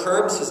 whoever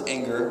curbs his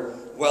anger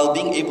while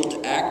being able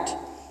to act,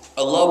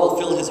 Allah will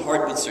fill his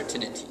heart with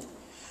certainty.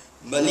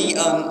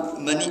 Mala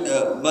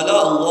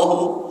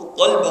Allahu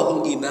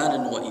qalbahu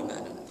imanan wa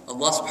imanan.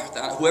 Allah subhanahu wa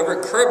ta'ala, whoever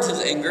curbs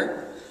his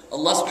anger,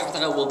 Allah subhanahu wa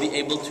ta'ala will be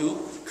able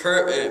to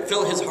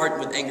fill his heart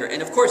with anger.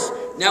 And of course,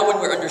 now when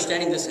we're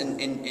understanding this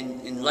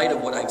in light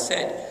of what I've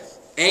said,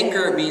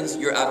 anger means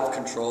you're out of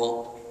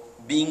control,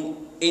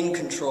 being in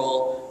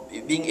control,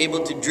 being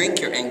able to drink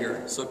your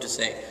anger, so to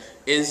say,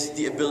 is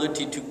the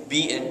ability to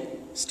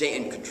stay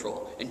in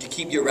control, and to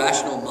keep your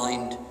rational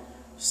mind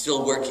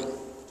still working.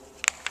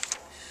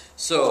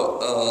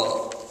 So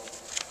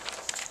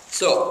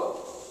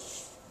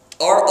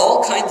are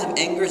all kinds of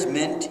angers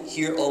meant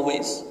here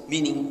always?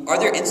 Meaning, are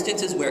there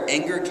instances where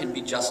anger can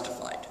be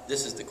justified?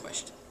 This is the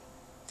question.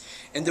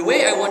 And the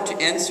way I want to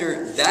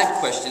answer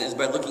that question is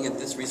by looking at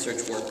this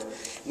research work,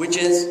 which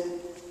is,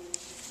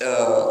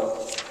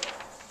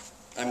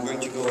 I'm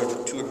going to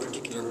go to a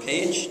particular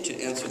page to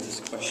answer this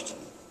question.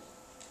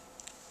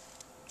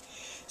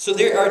 So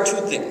there are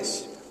three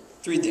things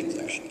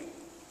actually.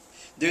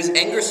 There's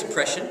anger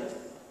suppression,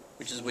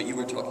 which is what you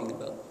were talking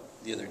about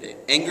the other day.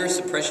 Anger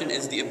suppression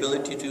is the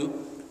ability to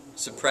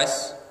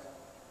suppress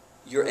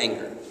your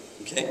anger.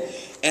 Okay?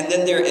 And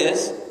then there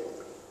is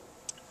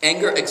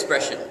anger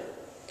expression.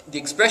 The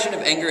expression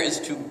of anger is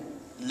to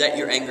let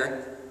your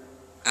anger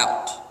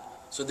out.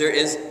 So there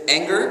is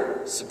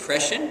anger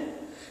suppression,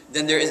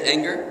 then there is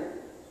anger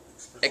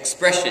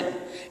expression,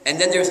 and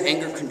then there's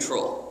anger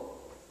control.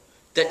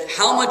 That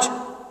how much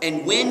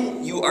and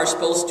when you are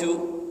supposed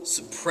to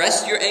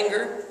suppress your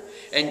anger,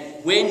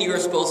 and when you're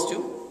supposed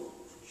to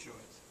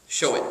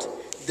show it.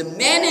 The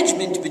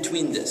management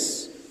between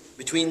this,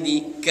 between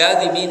the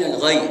kadhimin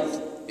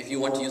al-ghayth, if you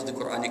want to use the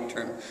Quranic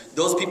term,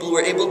 those people who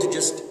are able to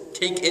just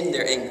take in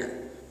their anger,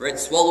 right,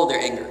 swallow their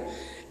anger,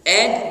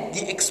 and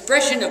the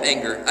expression of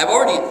anger. I've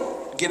already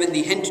given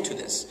the hint to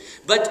this,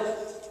 but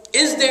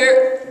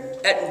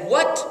at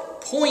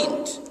what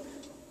point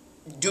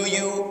do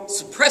you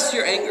suppress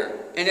your anger,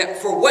 and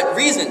for what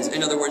reasons,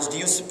 in other words, do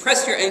you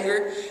suppress your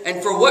anger,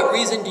 and for what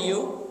reason do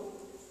you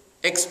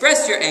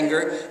express your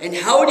anger, and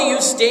how do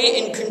you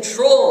stay in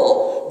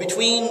control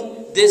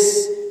between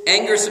this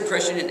anger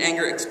suppression and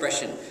anger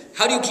expression?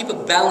 How do you keep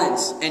a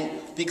balance? And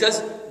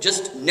because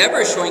just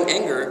never showing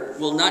anger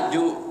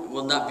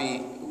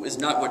is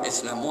not what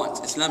Islam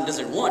wants. Islam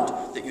doesn't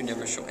want that you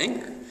never show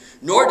anger.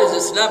 Nor does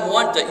Islam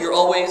want that you're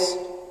always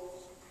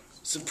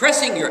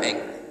suppressing your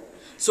anger.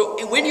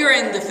 So when you're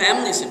in the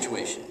family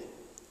situation,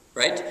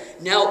 right?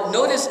 Now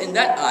notice in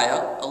that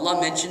ayah, Allah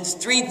mentions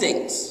three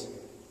things.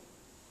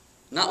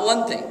 Not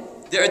one thing.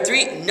 There are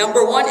three.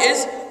 Number one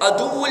is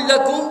aduwwul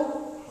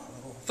lakum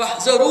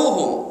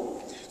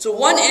fahzaruhum. So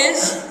one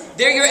is,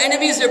 they're your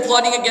enemies, they're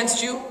plotting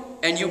against you,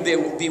 and you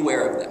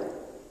beware of them.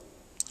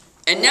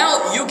 And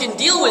now you can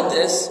deal with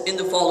this in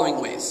the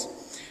following ways.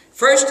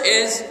 First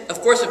is,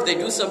 of course, if they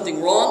do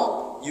something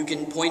wrong, you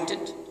can point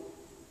it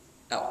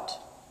out.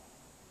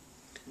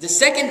 The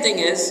second thing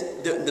is,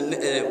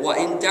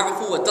 وَإِن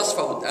تَعْفُوا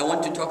وَتَصْفَحُوا. I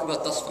want to talk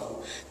about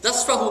tasfahu.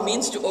 Tasfahu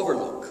means to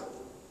overlook.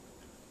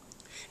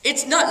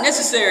 It's not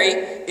necessary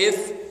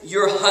if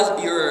your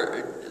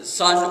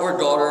son or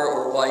daughter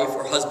or wife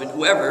or husband,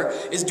 whoever,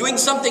 is doing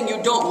something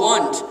you don't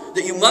want,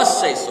 that you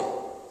must say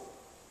so.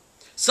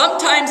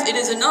 Sometimes it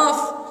is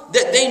enough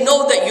that they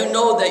know that you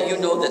know that you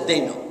know that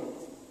they know.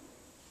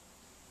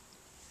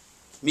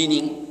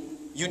 Meaning,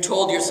 you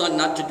told your son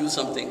not to do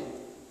something,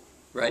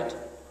 right?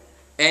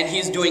 And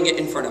he's doing it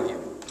in front of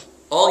you.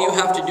 All you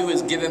have to do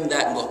is give him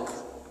that look.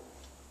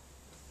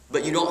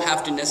 But you don't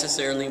have to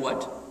necessarily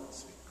what?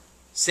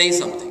 Say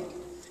something.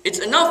 It's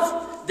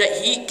enough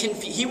that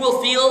he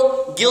will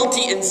feel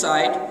guilty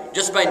inside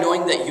just by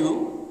knowing that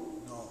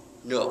you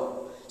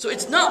know. So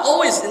it's not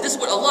always, and this is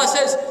what Allah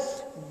says,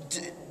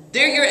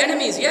 they're your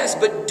enemies, yes,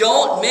 but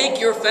don't make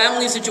your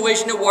family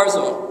situation a war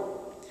zone.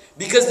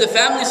 Because the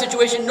family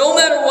situation, no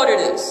matter what it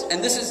is,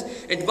 and this is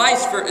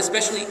advice for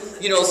especially,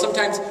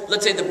 sometimes,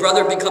 let's say the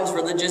brother becomes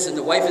religious and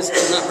the wife is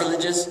still not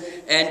religious,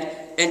 and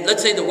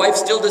let's say the wife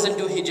still doesn't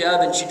do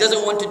hijab and she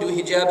doesn't want to do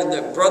hijab, and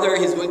the brother,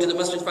 he's going to the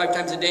masjid 5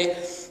 times a day.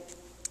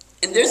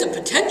 And there's a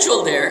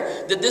potential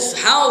there that this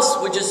house,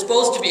 which is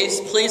supposed to be a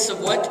place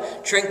of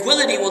what?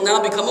 Tranquility, will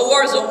now become a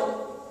war zone.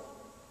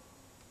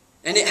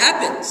 And it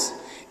happens.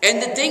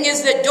 And the thing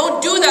is that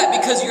don't do that,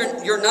 because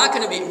you're not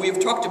going to be. We've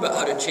talked about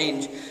how to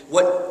change,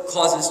 what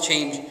causes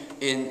change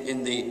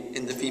in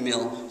the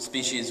female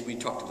species. We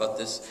talked about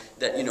this,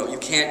 that you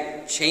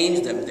can't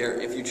change them.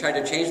 If you try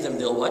to change them,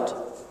 they'll what?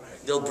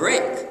 They'll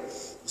break.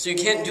 So you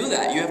can't do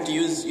that. You have to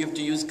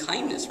use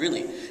kindness,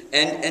 really.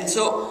 And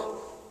so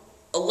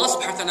Allah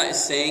subhanahu wa ta'ala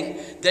is saying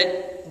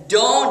that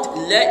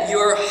don't let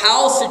your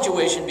house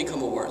situation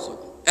become a war zone.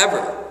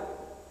 Ever.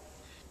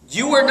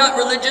 You were not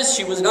religious,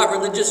 she was not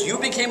religious, you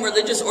became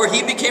religious, or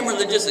he became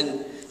religious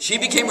and she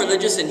became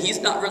religious and he's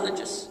not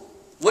religious.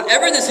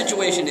 Whatever the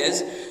situation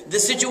is, the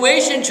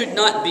situation should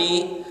not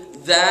be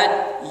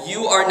that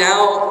you are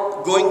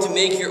now going to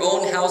make your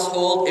own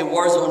household a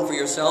war zone for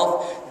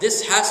yourself.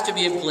 This has to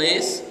be a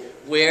place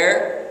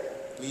where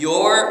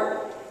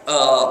your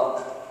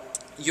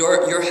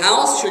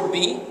house should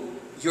be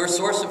your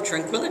source of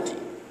tranquility,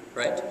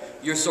 right?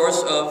 Your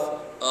source of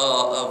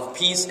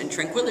peace and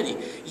tranquility.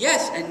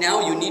 Yes, and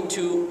now you need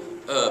to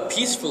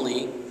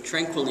peacefully,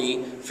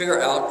 tranquilly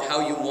figure out how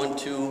you want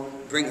to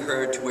bring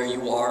her to where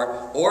you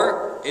are,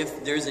 or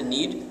if there's a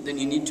need, then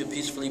you need to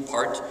peacefully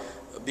part,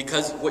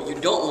 because what you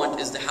don't want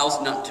is the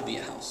house not to be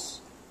a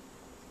house.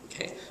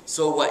 Okay,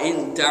 so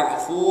وَإِن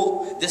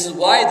تَعْفُوا, this is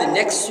why the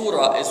next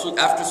surah is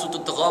after Surah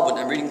Al-Taghabun.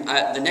 I'm reading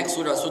the next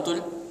surah, Surah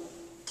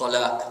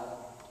Al-Talaq.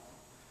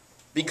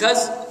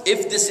 Because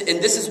this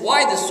is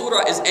why the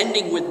surah is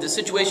ending with the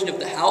situation of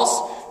the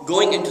house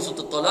going into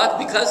Surah Al-Talaq,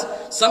 because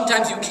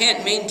sometimes you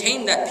can't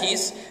maintain that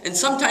peace, and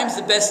sometimes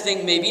the best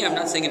thing maybe, I'm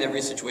not saying in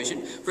every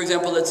situation, for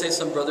example, let's say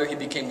some brother, he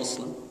became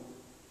Muslim,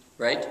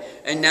 right?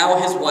 And now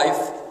his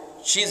wife,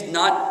 she's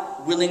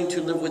not willing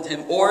to live with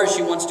him, or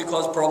she wants to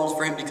cause problems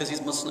for him because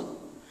he's Muslim.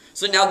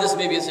 So now this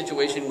may be a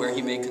situation where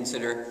he may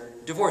consider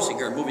divorcing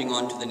her, moving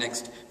on to the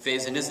next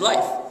phase in his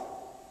life.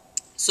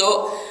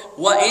 So,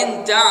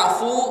 وَإِن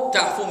تَعْفُوا,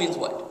 ta'fu means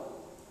what?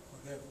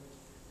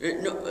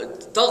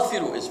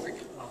 تَغْفِرُوا is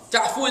forgive.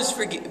 Ta'fu is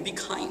forgive, be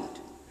kind.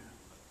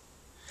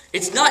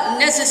 It's not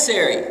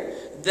necessary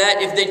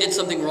that if they did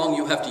something wrong,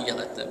 you have to yell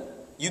at them.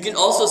 You can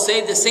also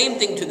say the same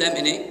thing to them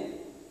in a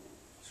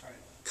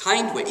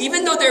kind way,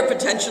 even though they're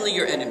potentially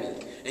your enemy,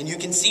 and you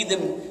can see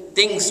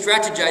things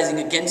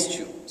strategizing against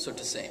you, so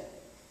to say,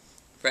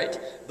 right?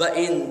 But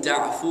in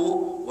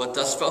ta'fu wa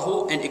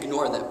tasfahu, and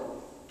ignore them,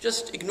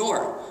 just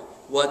ignore.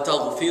 Wa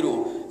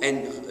taghfiru,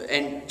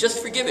 and just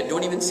forgive it.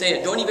 Don't even say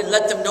it. Don't even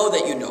let them know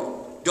that you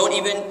know. Don't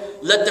even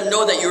let them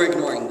know that you're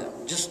ignoring them.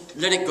 Just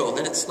let it go.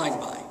 Let it slide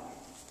by.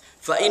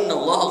 فَإِنَّ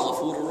اللَّهَ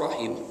غَفُورٌ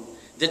رَحِيمٌ.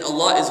 Then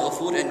Allah is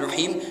Ghafoor and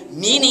Rahim,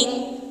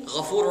 meaning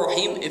Ghafoor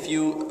Rahim. If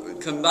you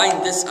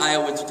combine this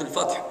ayah with Surah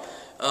Al-Fath,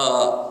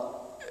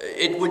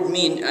 it would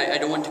mean, I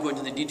don't want to go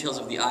into the details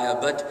of the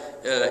ayah, but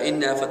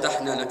إِنَّا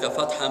فَتَحْنَا لَكَ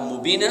فَتْحًا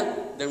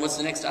مُبِينًا. Then what's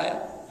the next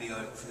ayah?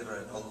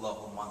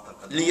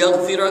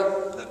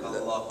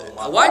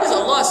 Why does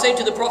Allah say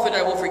to the Prophet,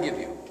 I will forgive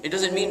you? It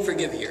doesn't mean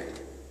forgive here.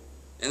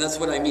 And that's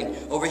what I mean.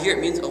 Over here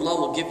it means Allah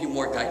will give you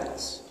more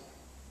guidance.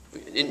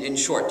 In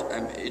short,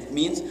 it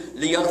means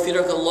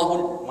لِيَغْفِرَكَ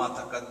اللَّهُ مَا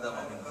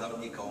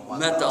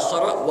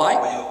تَأَخَّرَ. Why?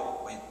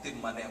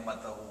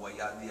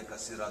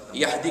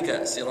 يَهْدِكَ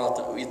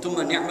صِرَاطًا وَيُتِمَّ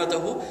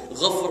نِعْمَتَهُ.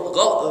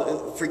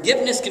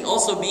 Forgiveness can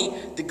also be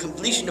the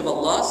completion of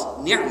Allah's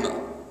ni'mah.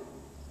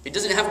 It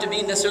doesn't have to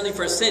be necessarily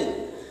for a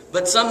sin.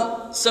 But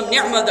some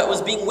ni'mah that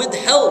was being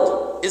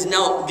withheld is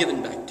now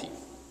given back to you.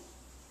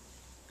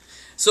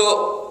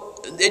 So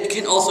it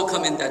can also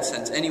come in that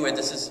sense. Anyway,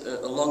 this is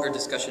a longer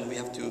discussion. We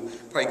have to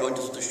probably go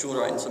into the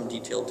Shura in some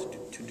detail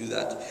to do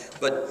that.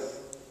 But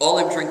all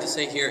I'm trying to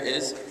say here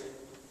is,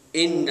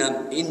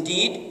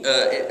 indeed,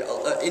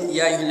 يَا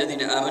أَيُّهَا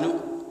الَّذِينَ آمَنُوا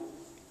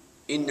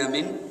إِنَّ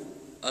مِنْ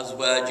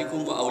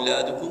أَزْوَاجِكُمْ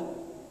وَأَوْلَادِكُمْ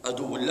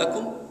عَدُوٌّ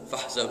لَكُمْ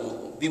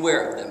فَاحْذَرُوهُمْ.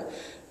 Beware of them.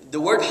 The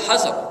word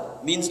hazar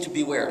means to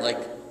beware, like,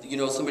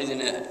 somebody's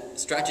going to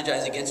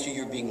strategize against you,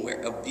 you're being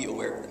aware of, be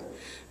aware of them.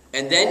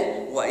 And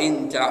then,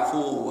 وَإِن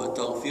تَعْفُوا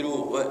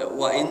وَتَغْفِرُوا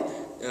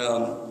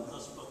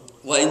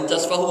وَإِن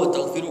تَصْفَحُوا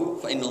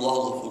وَتَغْفِرُوا فَإِنَّ اللَّهَ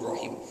غَفُورٌ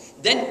رَحِيمٌ.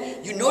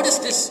 Then, you notice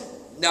this,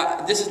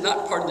 now this is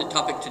not part of the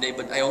topic today,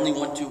 but I only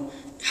want to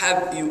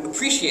have you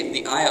appreciate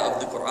the ayah of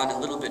the Quran a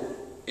little bit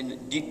in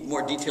a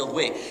more detailed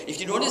way. If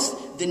you notice,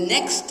 the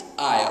next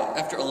ayah,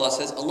 after Allah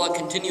says, Allah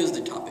continues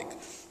the topic.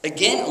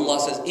 Again, Allah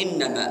says,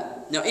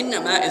 إِنَّمَا. Now,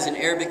 إِنَّمَا is in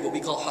Arabic what we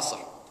call hasr.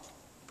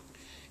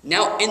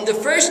 Now, in the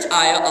first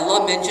ayah,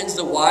 Allah mentions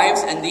the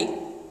wives and the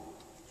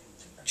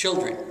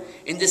children.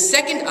 In the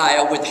second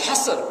ayah, with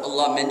hasr,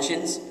 Allah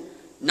mentions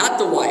not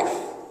the wife,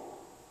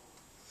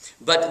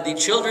 but the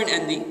children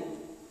and the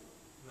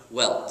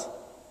wealth.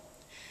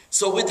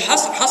 So with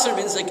hasr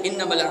means like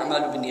إِنَّمَا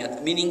الْأَعْمَالُ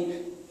بِالنِّيَّاتِ,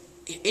 meaning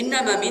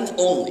إِنَّمَا means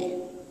only.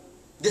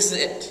 This is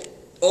it.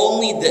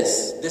 Only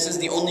this. This is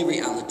the only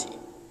reality.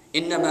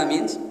 Innama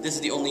means this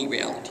is the only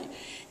reality.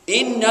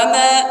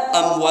 Innama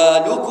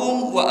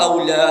amwalukum wa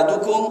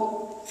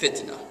awladukum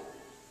fitna.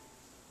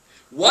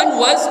 One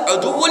was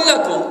aduwwun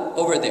lakum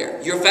over there.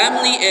 Your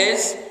family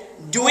is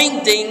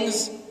doing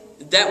things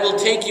that will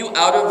take you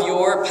out of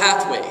your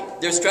pathway.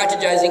 they're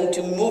strategizing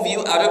to move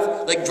you out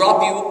of, like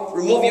drop you,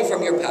 remove you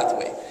from your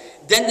pathway.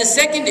 Then the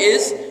second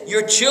is,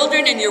 your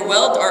children and your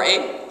wealth are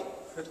a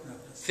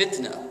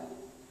fitna.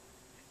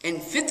 And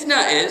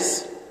fitna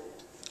is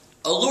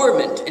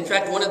allurement. In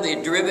fact, one of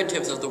the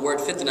derivatives of the word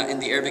fitna in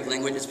the Arabic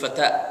language is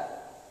fata.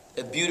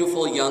 A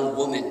beautiful young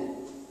woman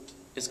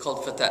is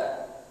called fata.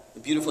 A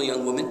beautiful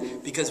young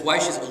woman, because why?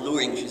 She's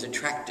alluring, she's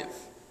attractive,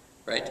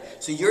 right?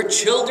 So your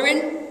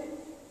children,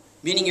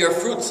 meaning your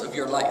fruits of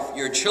your life,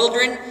 your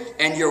children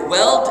and your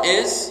wealth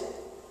is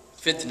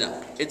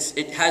fitna.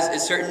 It has a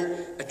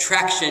certain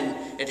attraction,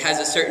 it has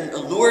a certain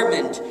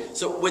allurement.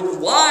 So with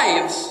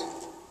wives,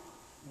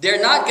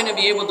 they're not going to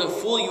be able to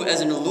fool you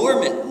as an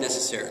allurement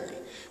necessarily.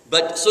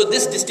 But so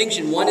this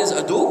distinction, one is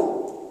adu.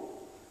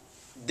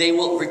 They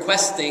will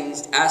request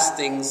things, ask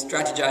things,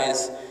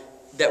 strategize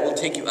that will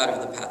take you out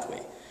of the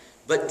pathway.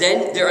 But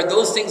then there are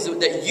those things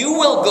that you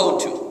will go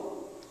to.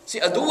 See,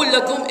 aduwwul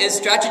lakum is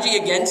strategy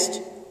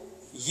against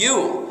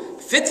you.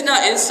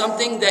 Fitna is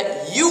something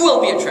that you will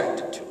be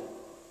attracted to.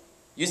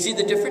 You see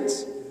the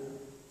difference?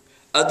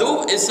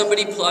 Adu is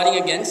somebody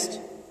plotting against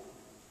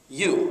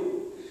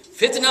you.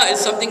 Fitna is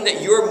something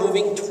that you're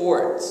moving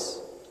towards.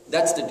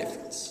 That's the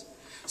difference.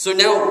 So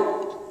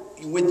now,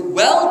 with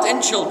wealth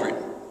and children,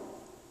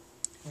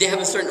 they have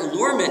a certain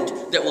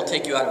allurement that will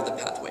take you out of the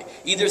pathway.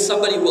 Either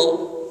somebody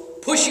will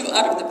push you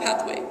out of the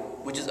pathway,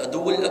 which is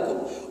aduwwul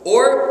lakum,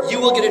 or you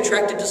will get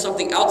attracted to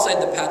something outside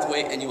the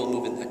pathway and you will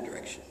move in that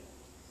direction.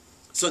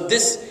 So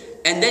this,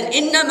 and then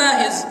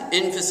innama is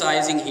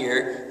emphasizing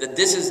here that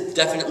this is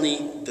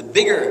definitely the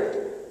bigger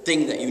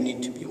thing that you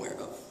need to be aware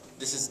of.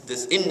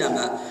 This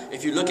innama,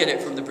 if you look at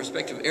it from the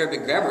perspective of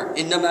Arabic grammar,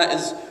 innama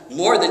is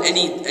more than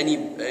any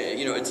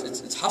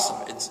it's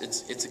hasab.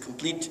 It's a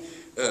complete.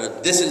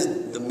 This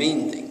is the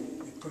main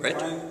thing, right?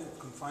 It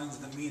confines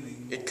the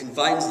meaning. It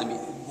confines the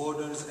meaning. It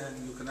borders,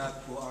 and you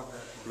cannot go out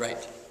there.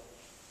 Right.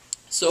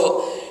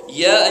 So,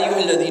 ya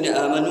ayyuhalladhina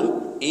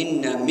amanu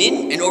inna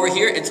min, and over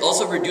here it's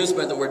also reduced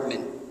by the word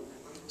min.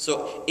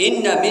 So,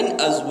 inna min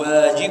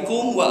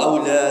azwajikum wa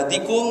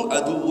awladikum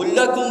aduwwun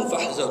lakum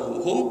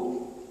fahzaruhum.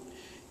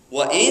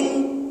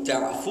 وَإِن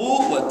تَعْفُوا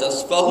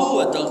وَتَصْفَحُوا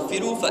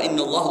وَتَغْفِرُوا فَإِنَّ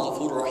اللَّهَ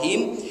غَفُورٌ رَحِيمٌ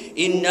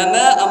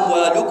إِنَّمَا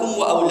أَمْوَالُكُمْ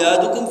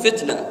وَأَوْلَادُكُمْ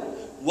فِتْنَةٌ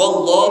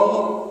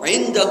وَاللَّهُ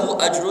عِنْدَهُ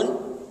أَجْرٌ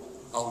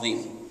عَظِيمٌ.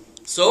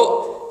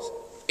 So,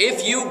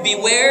 if you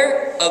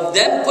beware of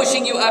them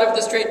pushing you out of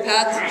the straight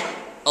path,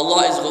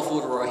 Allah is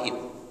Ghafur Rahim.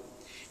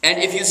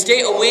 And if you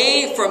stay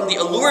away from the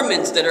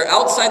allurements that are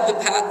outside the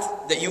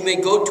path that you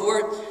may go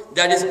toward,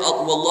 that is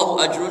Wallahu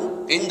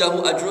Ajrun,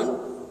 Indahu Ajrun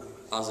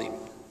Azim.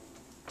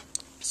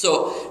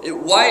 So,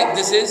 why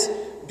this is?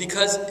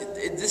 Because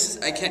this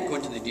is, I can't go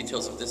into the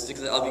details of this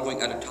because I'll be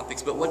going out of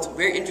topics, but what's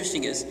very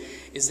interesting is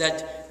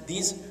that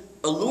these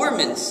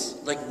allurements,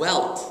 like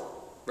wealth,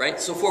 right?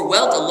 So for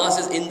wealth, Allah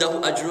says,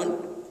 Indahu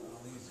Ajrun.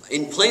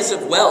 In place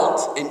of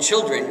wealth and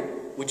children,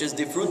 which is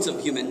the fruits of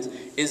humans,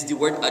 is the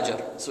word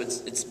ajr. So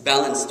it's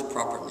balanced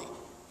properly,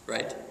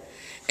 right?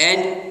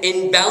 And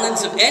in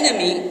balance of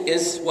enemy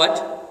is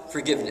what?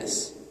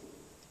 Forgiveness.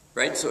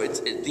 Right? So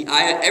the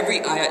ayah,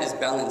 every ayah is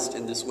balanced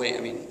in this way.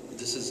 I mean,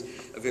 this is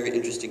a very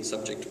interesting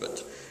subject,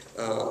 but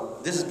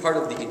this is part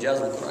of the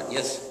ijaz of the Quran.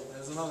 Yes?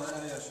 There's another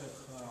ayah, Sheikh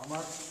Omar,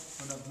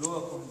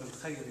 وَنَبْلُوَكُمْ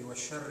بِالْخَيْرِ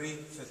وَالشَّرِّ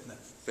فِتْنَةً.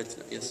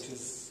 Fitna, yes. Which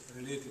is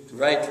related to...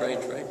 Right.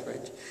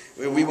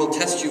 We will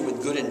test you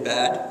with good and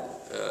bad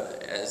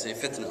as a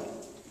fitna.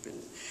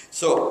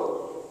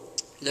 So,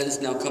 let us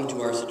now come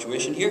to our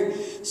situation here.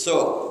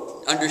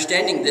 So,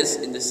 understanding this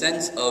in the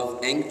sense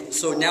of anger.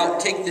 So now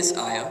take this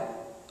ayah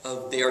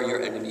of they are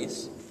your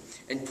enemies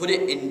and put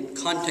it in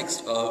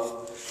context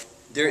of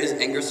there is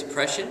anger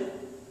suppression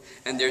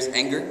and there's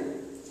anger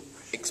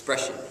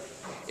expression.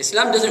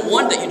 Islam doesn't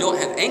want that you don't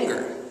have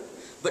anger,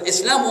 but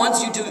Islam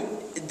wants you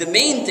to, the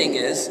main thing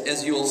is,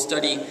 as you'll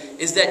study,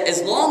 is that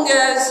as long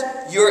as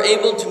you're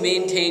able to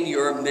maintain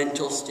your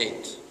mental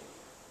state,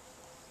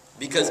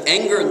 because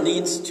anger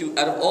leads to,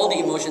 out of all the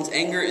emotions,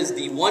 anger is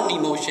the one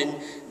emotion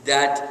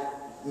that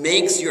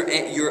makes your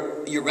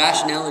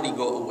rationality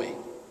go away.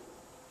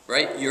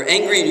 Right? You're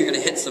angry and you're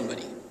going to hit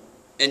somebody.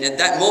 And at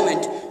that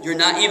moment, you're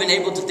not even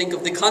able to think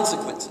of the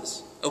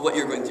consequences of what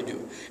you're going to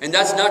do. And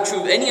that's not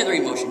true of any other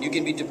emotion. You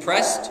can be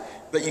depressed,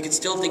 but you can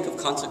still think of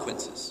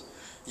consequences.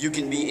 You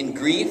can be in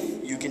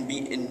grief, you can be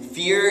in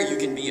fear, you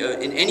can be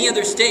in any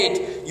other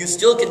state, you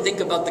still can think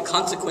about the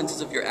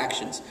consequences of your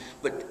actions.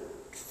 But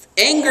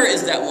anger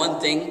is that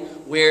one thing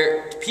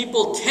where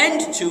people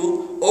tend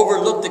to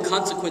overlook the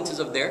consequences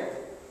of their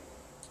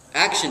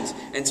actions.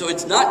 And so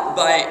it's not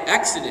by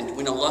accident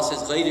when Allah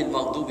says غَيْرِ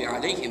الْمَغْضُوبِ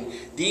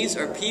عَلَيْهِمْ. These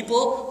are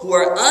people who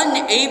are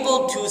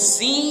unable to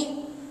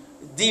see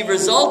the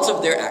results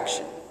of their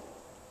action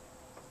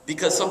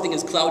because something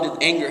has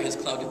clouded, anger has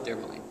clouded their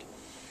mind.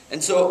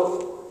 And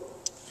so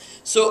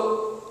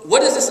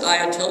what does this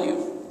ayah tell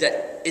you?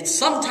 That it's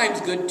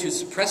sometimes good to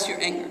suppress your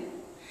anger.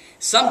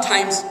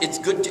 Sometimes it's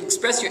good to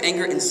express your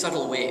anger in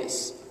subtle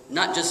ways,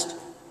 not just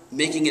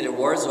making it a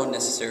war zone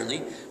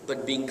necessarily,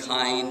 but being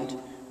kind,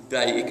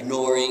 by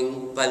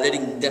ignoring, by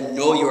letting them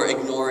know you're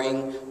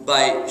ignoring,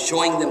 by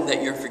showing them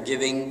that you're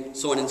forgiving,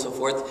 so on and so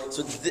forth.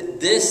 So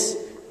this,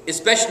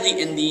 especially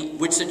in the,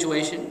 which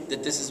situation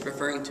that this is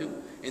referring to?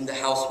 In the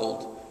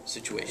household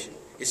situation.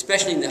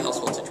 Especially in the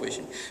household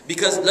situation.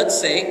 Because let's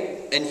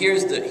say, and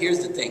here's the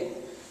thing,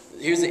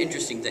 here's the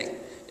interesting thing,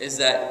 is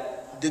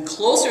that the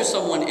closer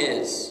someone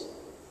is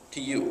to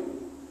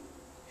you,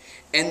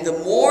 and the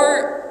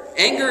more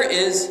anger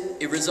is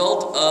a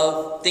result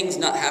of things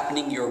not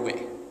happening your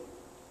way,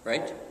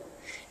 right?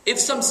 If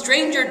some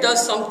stranger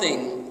does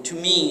something to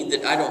me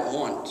that I don't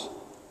want,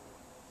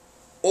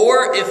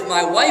 or if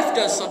my wife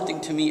does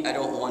something to me I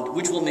don't want,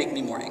 which will make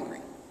me more angry?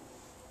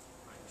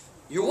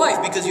 Your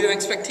wife, because you have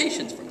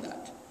expectations from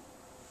that.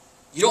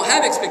 You don't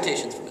have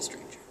expectations from a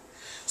stranger.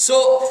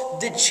 So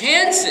the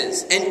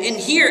chances, and in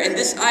here, in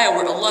this ayah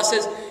where Allah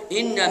says,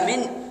 Inna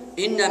min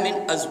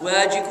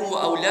azwajikum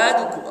wa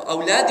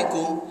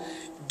awladikum,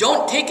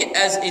 don't take it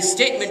as a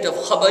statement of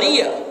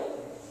khabariyah.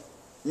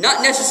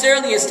 Not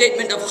necessarily a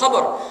statement of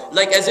khabar,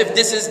 like as if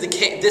this is the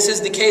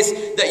case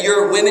that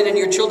your women and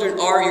your children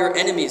are your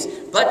enemies.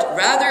 But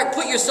rather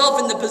put yourself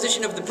in the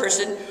position of the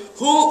person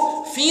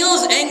who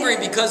feels angry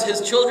because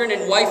his children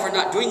and wife are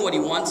not doing what he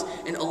wants,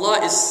 and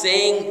Allah is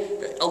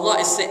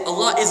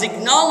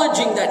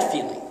acknowledging that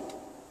feeling.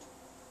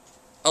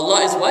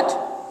 Allah is what?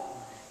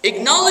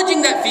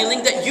 Acknowledging that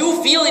feeling that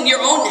you feel in your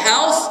own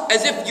house,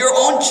 as if your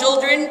own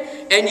children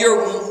and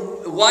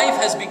your wife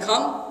has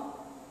become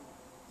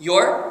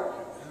your...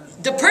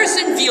 The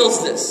person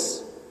feels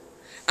this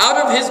out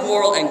of his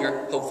moral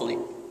anger, hopefully.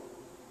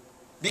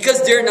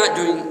 Because they're not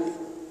doing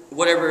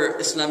whatever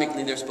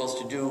Islamically they're supposed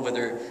to do,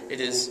 whether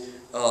it is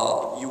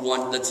you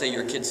want, let's say,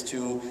 your kids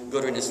to go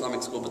to an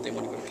Islamic school, but they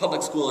want to go to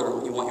public school,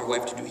 or you want your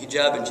wife to do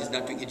hijab and she's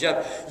not doing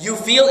hijab. You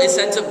feel a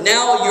sense of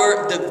now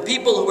the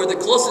people who are the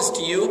closest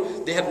to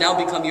you, they have now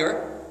become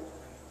your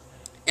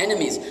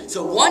enemies.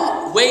 So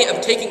one way of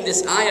taking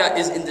this ayah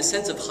is in the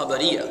sense of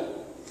khabariyah,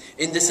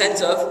 in the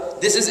sense of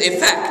this is a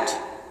fact.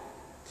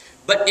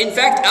 But in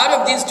fact, out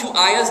of these two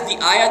ayahs,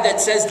 the ayah that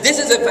says this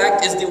is a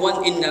fact is the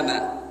one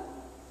innama.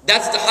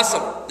 That's the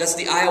hasr. That's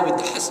the ayah with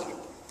the hasr,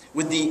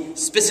 with the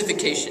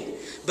specification.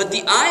 But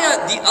the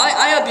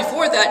ayah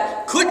before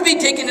that could be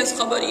taken as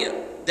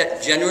khabariyah.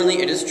 That generally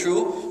it is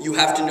true. You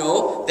have to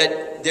know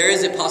that there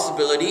is a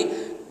possibility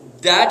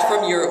that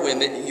from your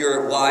women,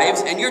 your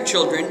wives and your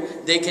children,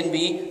 they can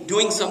be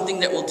doing something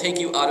that will take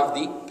you out of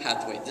the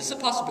pathway. This is a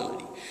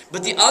possibility.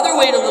 But the other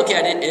way to look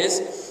at it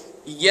is,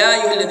 Ya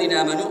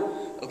ayyuhalladhina amanu.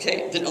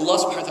 Okay, then Allah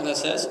subhanahu wa ta'ala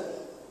says,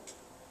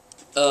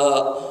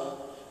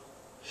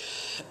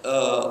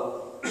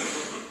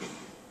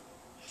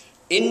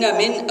 Inna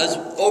min, as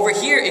over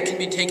here it can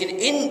be taken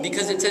in,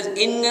 because it says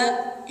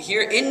inna,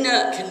 here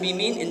inna can be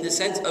mean in the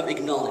sense of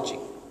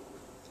acknowledging.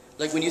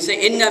 Like when you say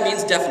inna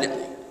means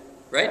definitely,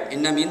 right?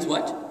 Inna means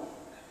what?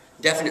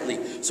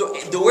 Definitely. So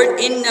the word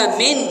inna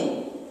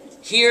min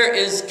here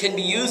can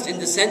be used in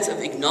the sense of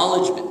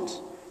acknowledgement.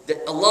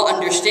 That Allah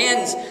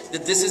understands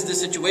that this is the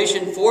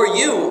situation for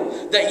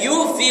you, that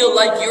you feel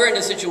like you're in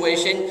a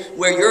situation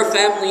where your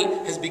family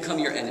has become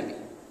your enemy.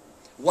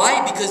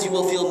 Why? Because you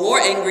will feel more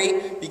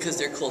angry because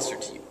they're closer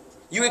to you.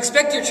 You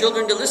expect your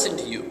children to listen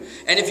to you.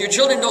 And if your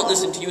children don't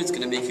listen to you, it's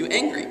going to make you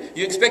angry.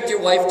 You expect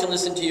your wife to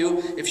listen to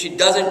you. If she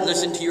doesn't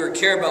listen to you or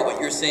care about what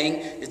you're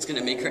saying, it's going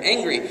to make her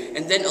angry.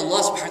 And then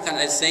Allah subhanahu wa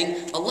ta'ala is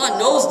saying, Allah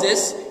knows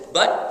this,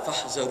 but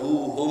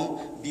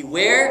فَحْزَرُوهُمْ,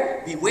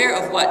 beware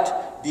of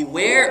what?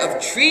 Beware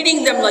of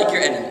treating them like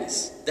your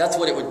enemies. That's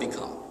what it would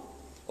become.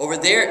 Over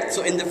there,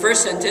 so in the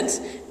first sentence,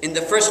 in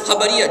the first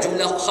khabariyah,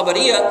 jumla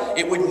khabariyah,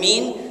 it would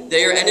mean they're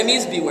your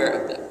enemies, beware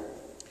of them.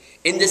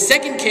 In the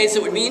second case,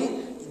 it would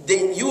mean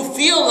that you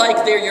feel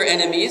like they're your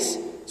enemies,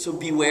 so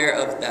beware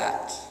of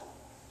that.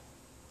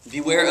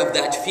 Beware of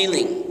that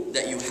feeling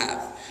that you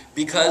have.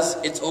 Because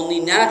it's only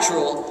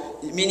natural,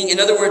 meaning in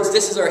other words,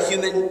 this is our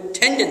human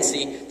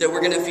tendency that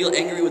we're going to feel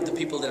angry with the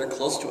people that are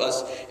close to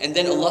us. And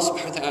then Allah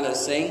subhanahu wa ta'ala is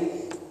saying,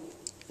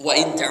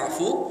 وَإِن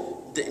تَعْفُوا,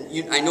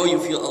 I know you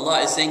feel,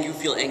 Allah is saying you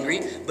feel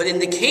angry, but in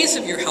the case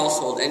of your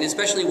household, and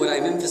especially what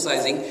I'm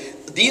emphasizing,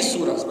 these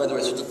surahs, by the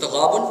way, Surah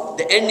Al-Taghabun,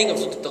 the ending of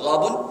Surah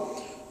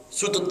Al-Taghabun,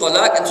 Surah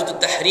Al-Talaq and Surah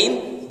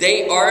Al-Tahrim,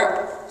 they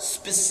are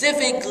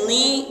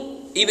specifically,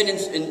 even in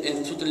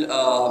Surah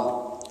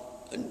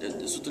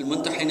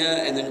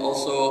Al-Muntahina and then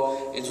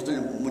also in Surah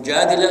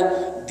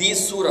Al-Mujadila,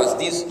 these surahs,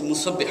 these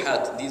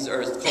musabbihat, these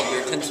are called,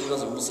 there are 10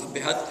 surahs of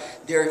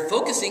musabbihat, they're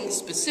focusing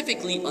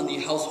specifically on the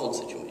household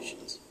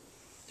situations.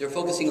 They're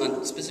focusing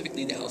on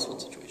specifically the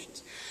household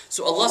situations.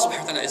 So Allah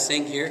subhanahu wa ta'ala is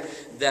saying here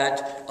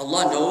that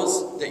Allah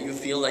knows that you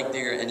feel like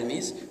they're your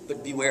enemies,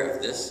 but beware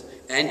of this.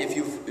 And if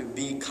you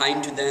be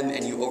kind to them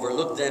and you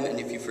overlook them and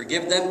if you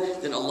forgive them,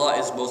 then Allah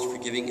is most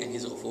forgiving and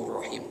He's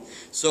Ghafur Rahim.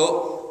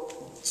 So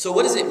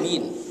what does it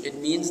mean? It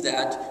means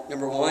that,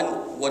 number one,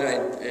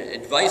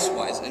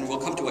 advice-wise, and we'll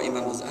come to what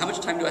Imam does. How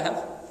much time do I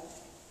have?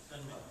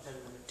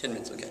 10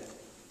 minutes, okay.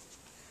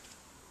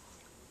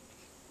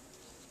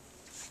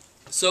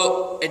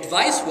 So,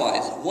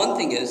 advice-wise, one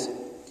thing is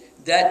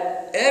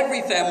that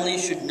every family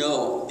should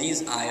know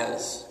these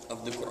ayahs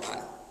of the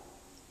Quran.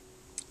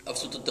 Of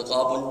Surah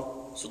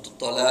Al-Taghabun, Surah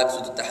Al-Talaq,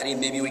 Surah Al-Tahrim.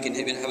 Maybe we can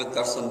even have a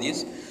dars on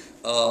these.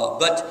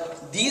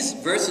 But these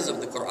verses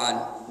of the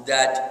Quran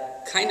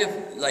that kind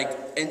of like,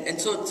 and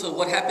so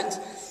what happens?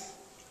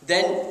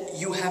 Then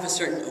you have a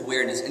certain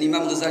awareness. And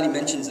Imam Ghazali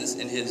mentions this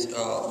in his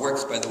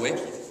works, by the way.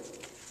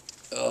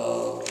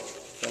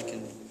 If I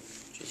can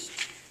just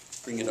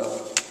bring it up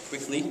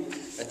quickly.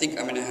 I think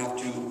I'm going to have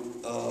to,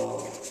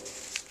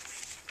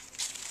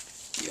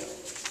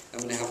 I'm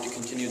going to have to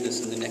continue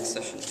this in the next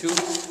session too.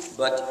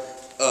 But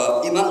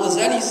Imam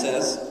Ghazali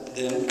says,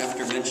 then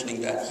after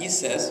mentioning that, he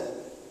says,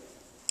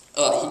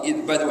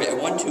 by the way,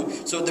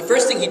 so the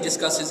first thing he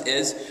discusses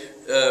is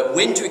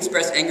when to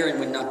express anger and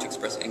when not to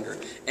express anger.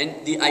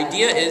 And the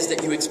idea is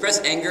that you express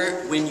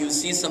anger when you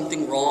see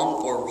something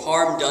wrong or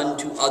harm done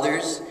to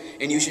others,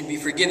 and you should be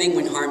forgiving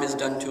when harm is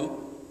done to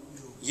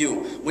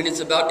you. When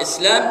it's about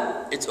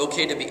Islam, it's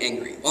okay to be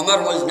angry.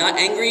 Omar was not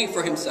angry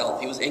for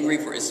himself, he was angry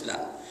for Islam.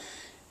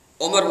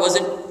 Omar was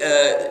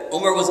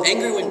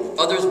angry when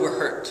others were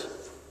hurt,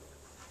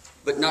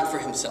 but not for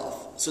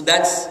himself. So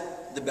that's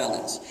the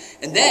balance.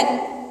 And then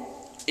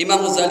Imam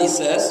Ghazali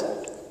says,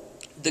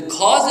 the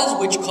causes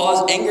which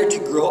cause anger to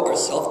grow are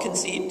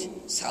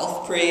self-conceit,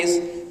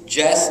 self-praise,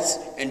 jests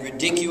and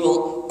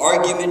ridicule,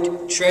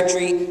 argument,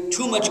 treachery,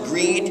 too much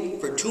greed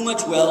for too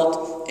much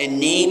wealth, and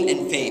name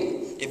and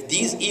fame. If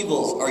these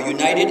evils are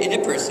united in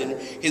a person,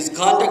 his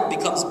conduct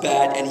becomes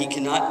bad and he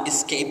cannot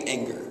escape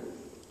anger.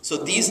 So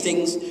these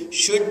things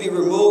should be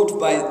removed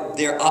by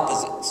their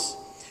opposites.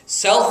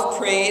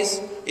 Self-praise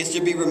is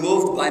to be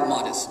removed by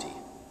modesty.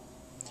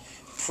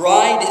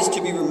 Pride is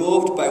to be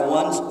removed by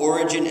one's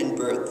origin and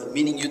birth,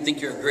 meaning you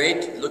think you're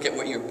great, look at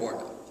what you're born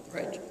with,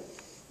 right?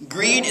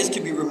 Greed is to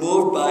be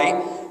removed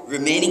by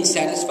remaining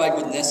satisfied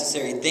with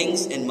necessary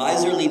things, and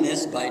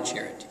miserliness by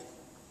charity.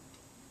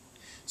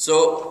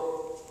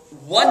 So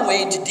one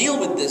way to deal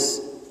with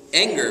this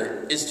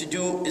anger is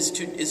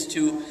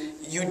to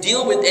you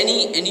deal with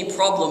any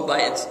problem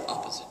by its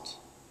opposite,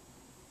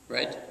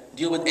 right?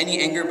 Deal with any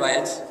anger by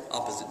its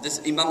opposite. This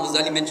Imam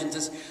Ghazali mentions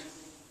this.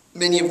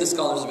 Many of the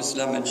scholars of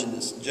Islam mention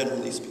this,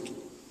 generally speaking.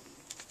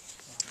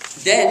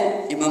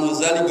 Then Imam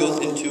Ghazali goes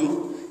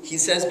into, he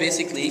says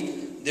basically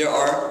there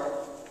are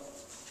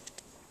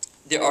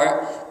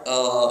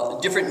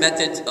different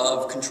methods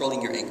of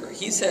controlling your anger.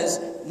 He says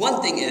one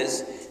thing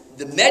is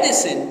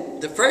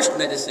the first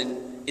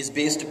medicine is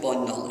based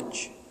upon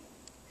knowledge.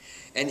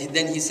 And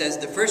then he says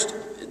the first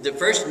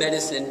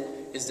medicine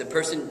is the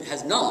person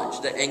has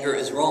knowledge that anger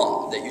is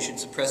wrong, that you should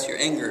suppress your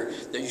anger,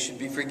 that you should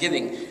be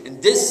forgiving.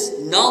 And this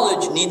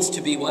knowledge needs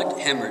to be what?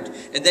 Hammered.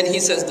 And then he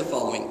says the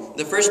following.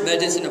 The first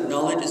medicine of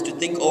knowledge is to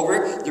think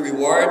over the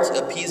rewards of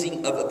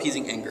appeasing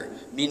anger.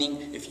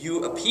 Meaning, if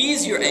you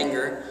appease your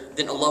anger,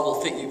 then Allah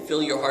will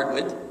fill your heart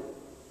with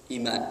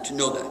iman, to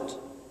know that.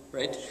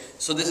 Right?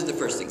 So this is the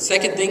first thing.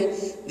 Second thing,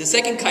 the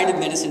second kind of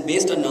medicine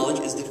based on knowledge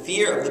is the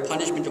fear of the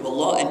punishment of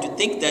Allah, and to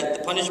think that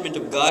the punishment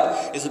of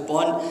God is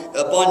upon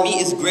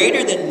me is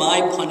greater than my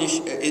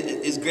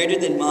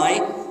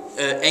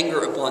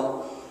anger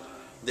upon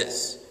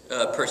this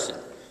person.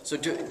 So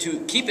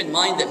to keep in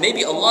mind that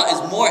maybe Allah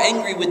is more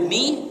angry with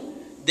me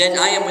than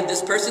I am with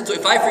this person. So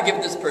if I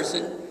forgive this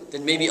person,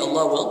 then maybe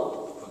Allah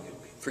will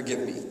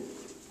forgive me.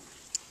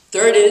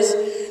 Third is,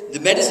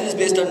 the medicine is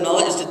based on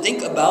knowledge is to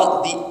think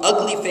about the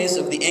ugly face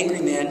of the angry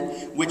man,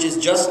 which is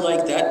just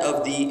like that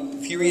of the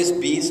furious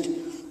beast,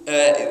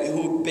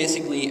 who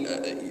basically,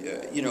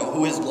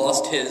 who has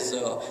lost his,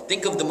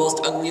 think of the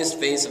most ugliest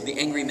face of the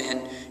angry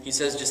man. He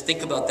says, just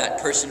think about that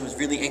person who's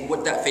really angry,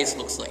 what that face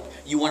looks like.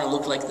 You want to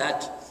look like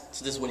that?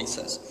 So this is what he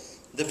says.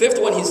 The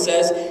fifth one he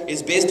says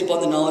is based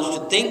upon the knowledge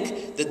to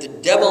think that the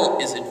devil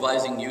is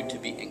advising you to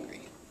be angry.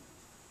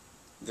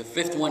 The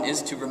fifth one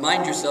is to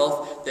remind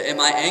yourself that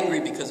am I angry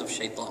because of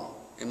shaitan?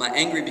 Am I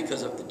angry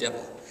because of the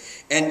devil?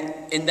 And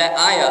in that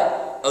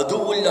ayah,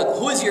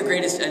 who is your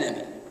greatest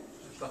enemy?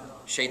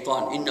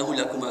 Shaitan. إِنَّهُ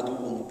لَكُمْ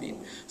عَدُوٌّ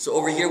مُبِينٌ. So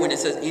over here when it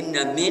says إِنَّ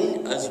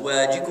مِنْ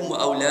أَزْوَاجِكُمْ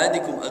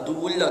وَأَوْلَادِكُمْ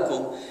عَدُوٌّ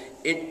لَكُمْ,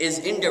 it is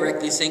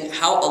indirectly saying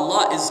how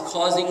Allah is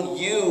causing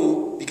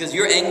you, because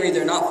you're angry,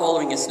 they're not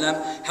following Islam,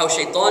 how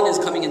shaitan is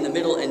coming in the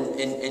middle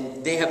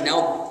and they have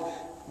now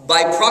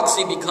by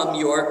proxy become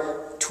your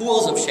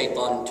tools of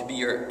shaitan to be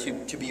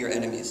your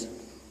enemies.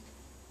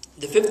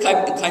 The fifth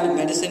kind of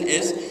medicine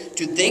is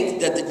to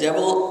think that the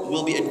devil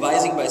will be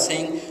advising by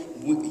saying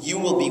you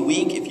will be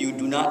weak if you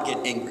do not get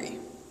angry.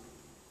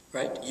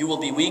 Right? You will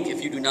be weak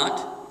if you do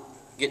not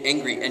get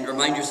angry. And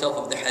remind yourself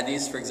of the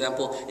hadith, for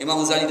example. Imam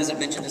Ghazali doesn't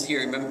mention this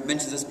here, he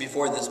mentions this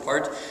before this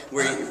part,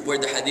 where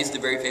the hadith, the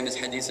very famous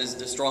hadith is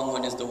the strong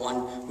one is the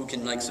one who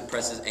can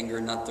suppress his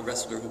anger, not the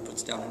wrestler who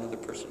puts down another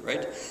person,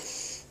 right?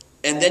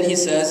 And then he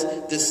says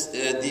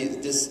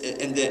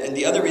and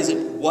the other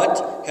reason,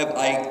 what have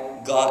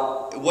I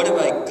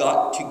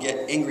got to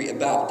get angry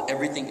about?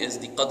 Everything is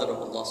the qadr of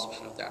Allah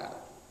subhanahu wa ta'ala.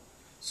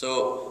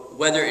 So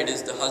whether it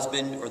is the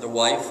husband or the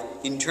wife,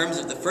 in terms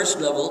of the first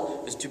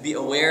level is to be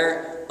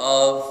aware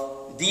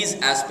of these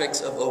aspects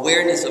of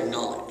awareness of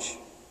knowledge.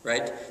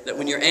 right? That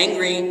when you're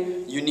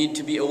angry, you need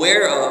to be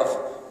aware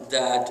of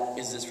that,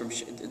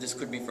 this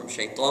could be from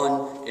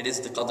shaitan, it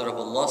is the qadr of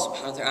Allah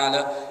subhanahu wa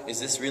ta'ala, is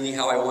this really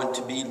how I want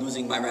to be,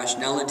 losing my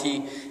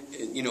rationality,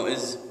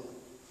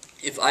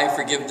 if I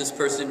forgive this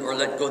person or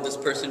let go this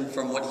person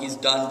from what he's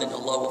done, then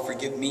Allah will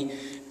forgive me,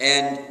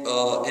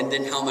 and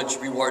then how much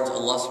rewards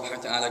Allah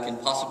subhanahu wa ta'ala can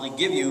possibly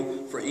give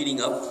you for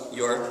eating up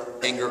your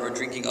anger or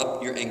drinking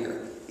up your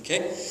anger,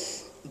 okay?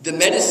 The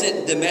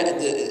medicine,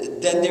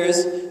 then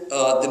there's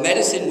the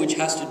medicine which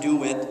has to do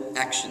with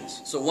actions.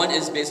 So one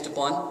is based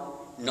upon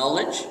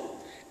knowledge,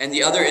 and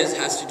the other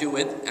has to do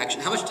with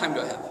action. How much time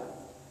do I have?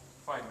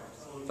 5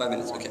 minutes. 5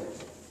 minutes, okay.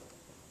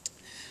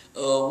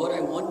 What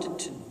I wanted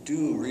to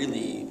do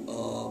really,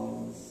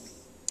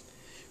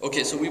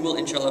 okay, so we will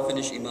inshallah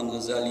finish Imam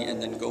Ghazali and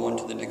then go on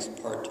to the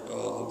next part,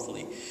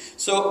 hopefully.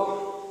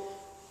 So,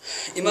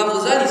 Imam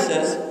Ghazali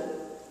says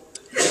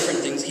different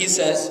things. He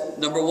says,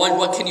 number one,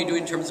 what can you do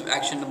in terms of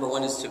action? Number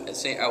one is to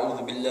say,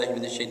 A'udhu billahi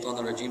minash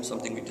shaitanir rajim,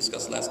 something we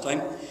discussed last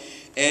time.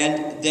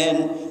 And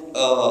then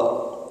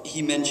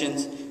he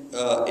mentions,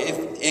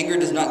 if anger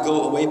does not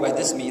go away by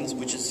this means,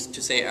 which is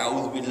to say,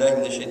 A'udhu billahi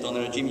minash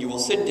shaitanir rajim, you will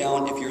sit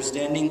down if you're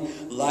standing,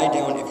 lie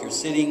down if you're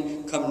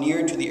sitting, come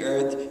near to the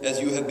earth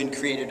as you have been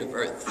created of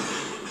earth.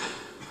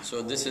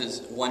 So this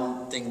is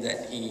one thing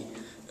that he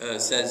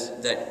says,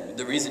 that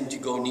the reason to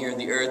go near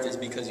the earth is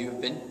because you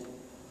have been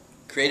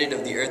created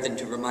of the earth, and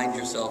to remind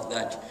yourself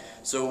that.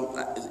 So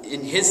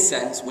in his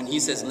sense, when he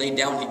says lay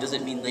down, he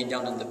doesn't mean lay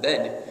down on the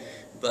bed,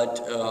 but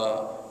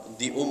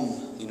the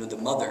the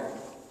mother,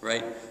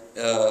 right?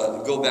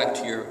 Go back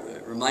to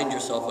remind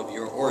yourself of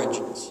your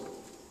origins.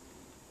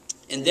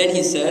 And then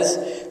he says,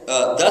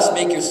 thus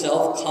make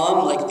yourself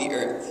calm like the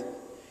earth.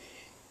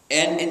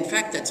 And in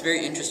fact, that's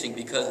very interesting,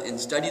 because in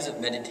studies of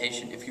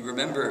meditation, if you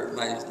remember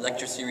my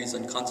lecture series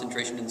on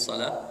concentration in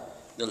Salah,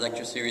 the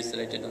lecture series that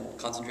I did on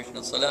concentration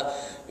on Salah,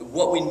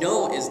 what we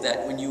know is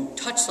that when you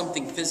touch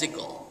something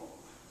physical,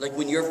 like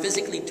when you're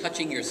physically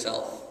touching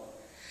yourself,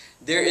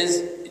 there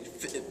is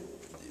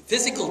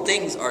physical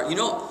things are,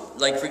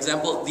 like for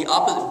example, the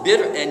opposite,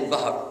 bir and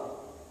bahar.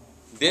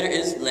 Bir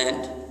is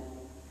land,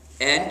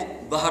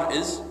 and bahar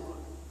is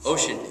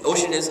ocean.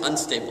 Ocean is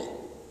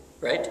unstable,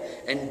 right?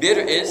 And bir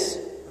is...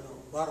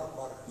 Bar.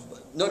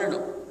 No.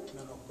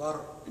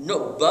 Bar.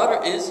 No,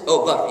 bar is...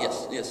 Oh, bar,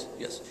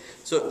 yes.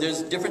 So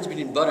there's a difference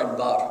between bar and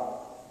bar.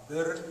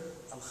 Bir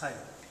al-khayr.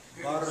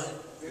 Bar.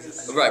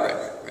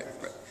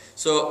 Right.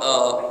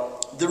 So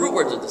the root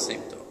words are the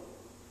same though.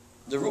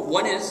 The root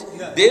one is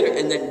bir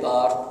and then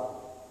bar,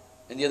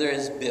 and the other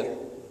is bir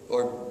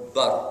or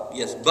bar.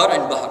 Yes, bar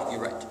and bahar.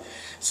 You're right.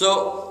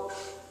 So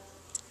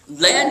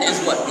land is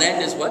what?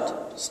 Land is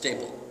what?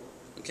 Stable.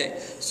 Okay.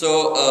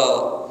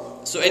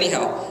 So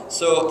anyhow,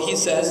 so he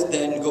says,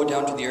 then go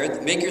down to the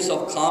earth, make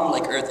yourself calm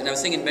like earth. And I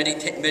was saying in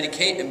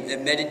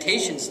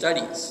meditation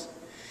studies,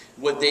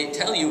 what they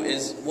tell you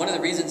is one of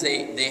the reasons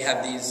they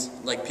have these,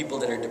 like people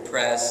that are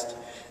depressed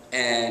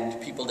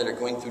and people that are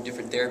going through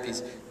different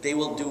therapies, they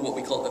will do what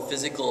we call a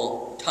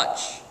physical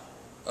touch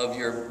of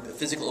your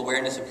physical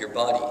awareness of your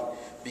body.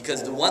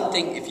 Because the one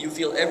thing, if you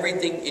feel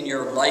everything in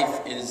your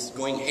life is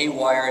going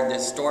haywire and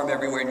there's storm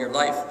everywhere in your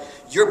life,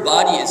 your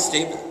body is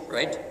stable,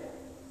 right?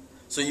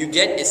 So you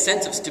get a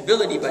sense of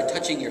stability by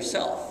touching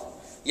yourself.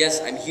 Yes,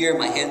 I'm here,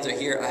 my hands are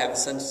here, I have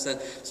some sense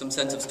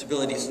of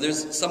stability. So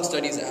there's some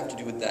studies that have to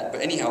do with that.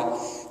 But anyhow,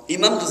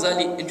 Imam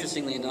Ghazali,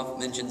 interestingly enough,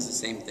 mentions the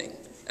same thing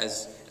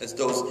as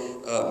those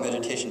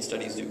meditation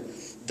studies do.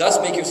 Thus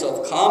make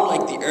yourself calm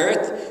like the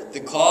earth.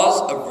 The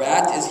cause of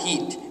wrath is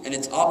heat, and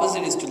its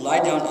opposite is to lie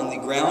down on the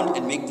ground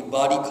and make the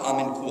body calm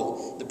and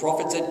cool. The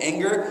Prophet said,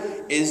 anger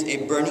is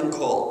a burning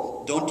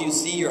coal. Don't you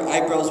see your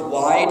eyebrows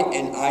wide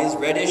and eyes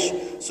reddish?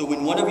 So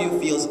when one of you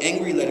feels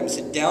angry, let him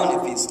sit down.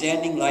 If he's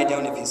standing, lie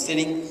down. If he's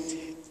sitting.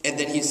 And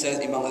then he says,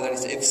 Imam Ghazali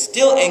says, if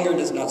still anger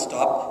does not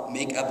stop,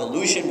 make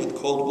ablution with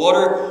cold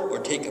water or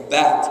take a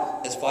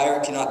bath, as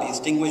fire cannot be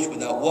extinguished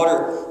without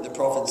water. The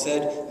Prophet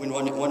said, when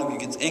one of you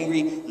gets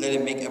angry, let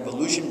him make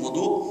ablution,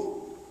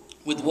 wudu,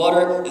 with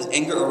water, as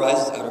anger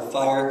arises out of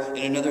fire.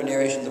 In another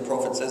narration, the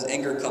Prophet says,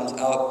 anger comes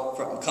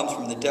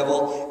from the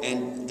devil,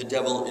 and the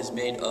devil is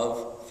made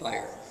of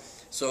fire.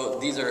 So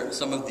these are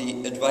some of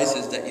the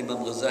advices that Imam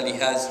Ghazali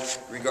has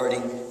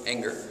regarding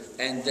anger.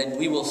 And then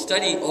we will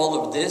study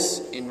all of this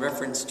in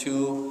reference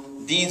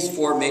to these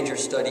 4 major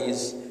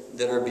studies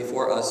that are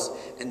before us.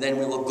 And then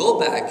we will go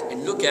back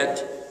and look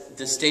at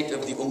the state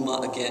of the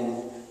Ummah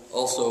again,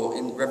 also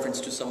in reference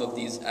to some of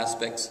these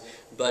aspects.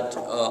 But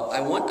I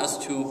want us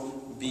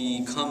to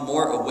become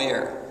more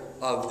aware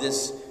of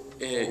this,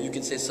 you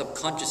can say,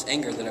 subconscious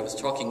anger that I was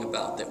talking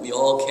about, that we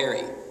all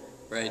carry,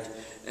 right?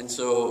 And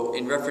so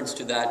in reference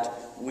to that,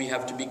 we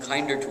have to be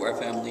kinder to our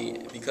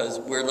family, because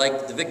we're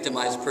like the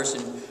victimized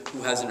person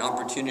who has an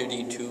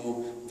opportunity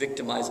to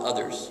victimize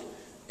others.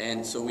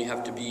 And so we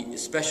have to be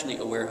especially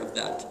aware of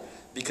that,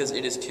 because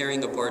it is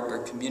tearing apart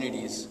our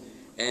communities,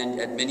 and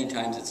at many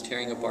times it's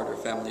tearing apart our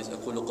families.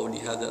 أقول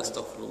قولي هذا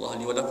أستغفر الله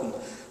لي ولكم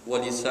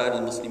ولسائر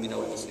المسلمين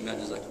والمسلمات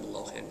جزاكم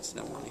الله خيرا.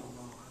 السلام عليكم.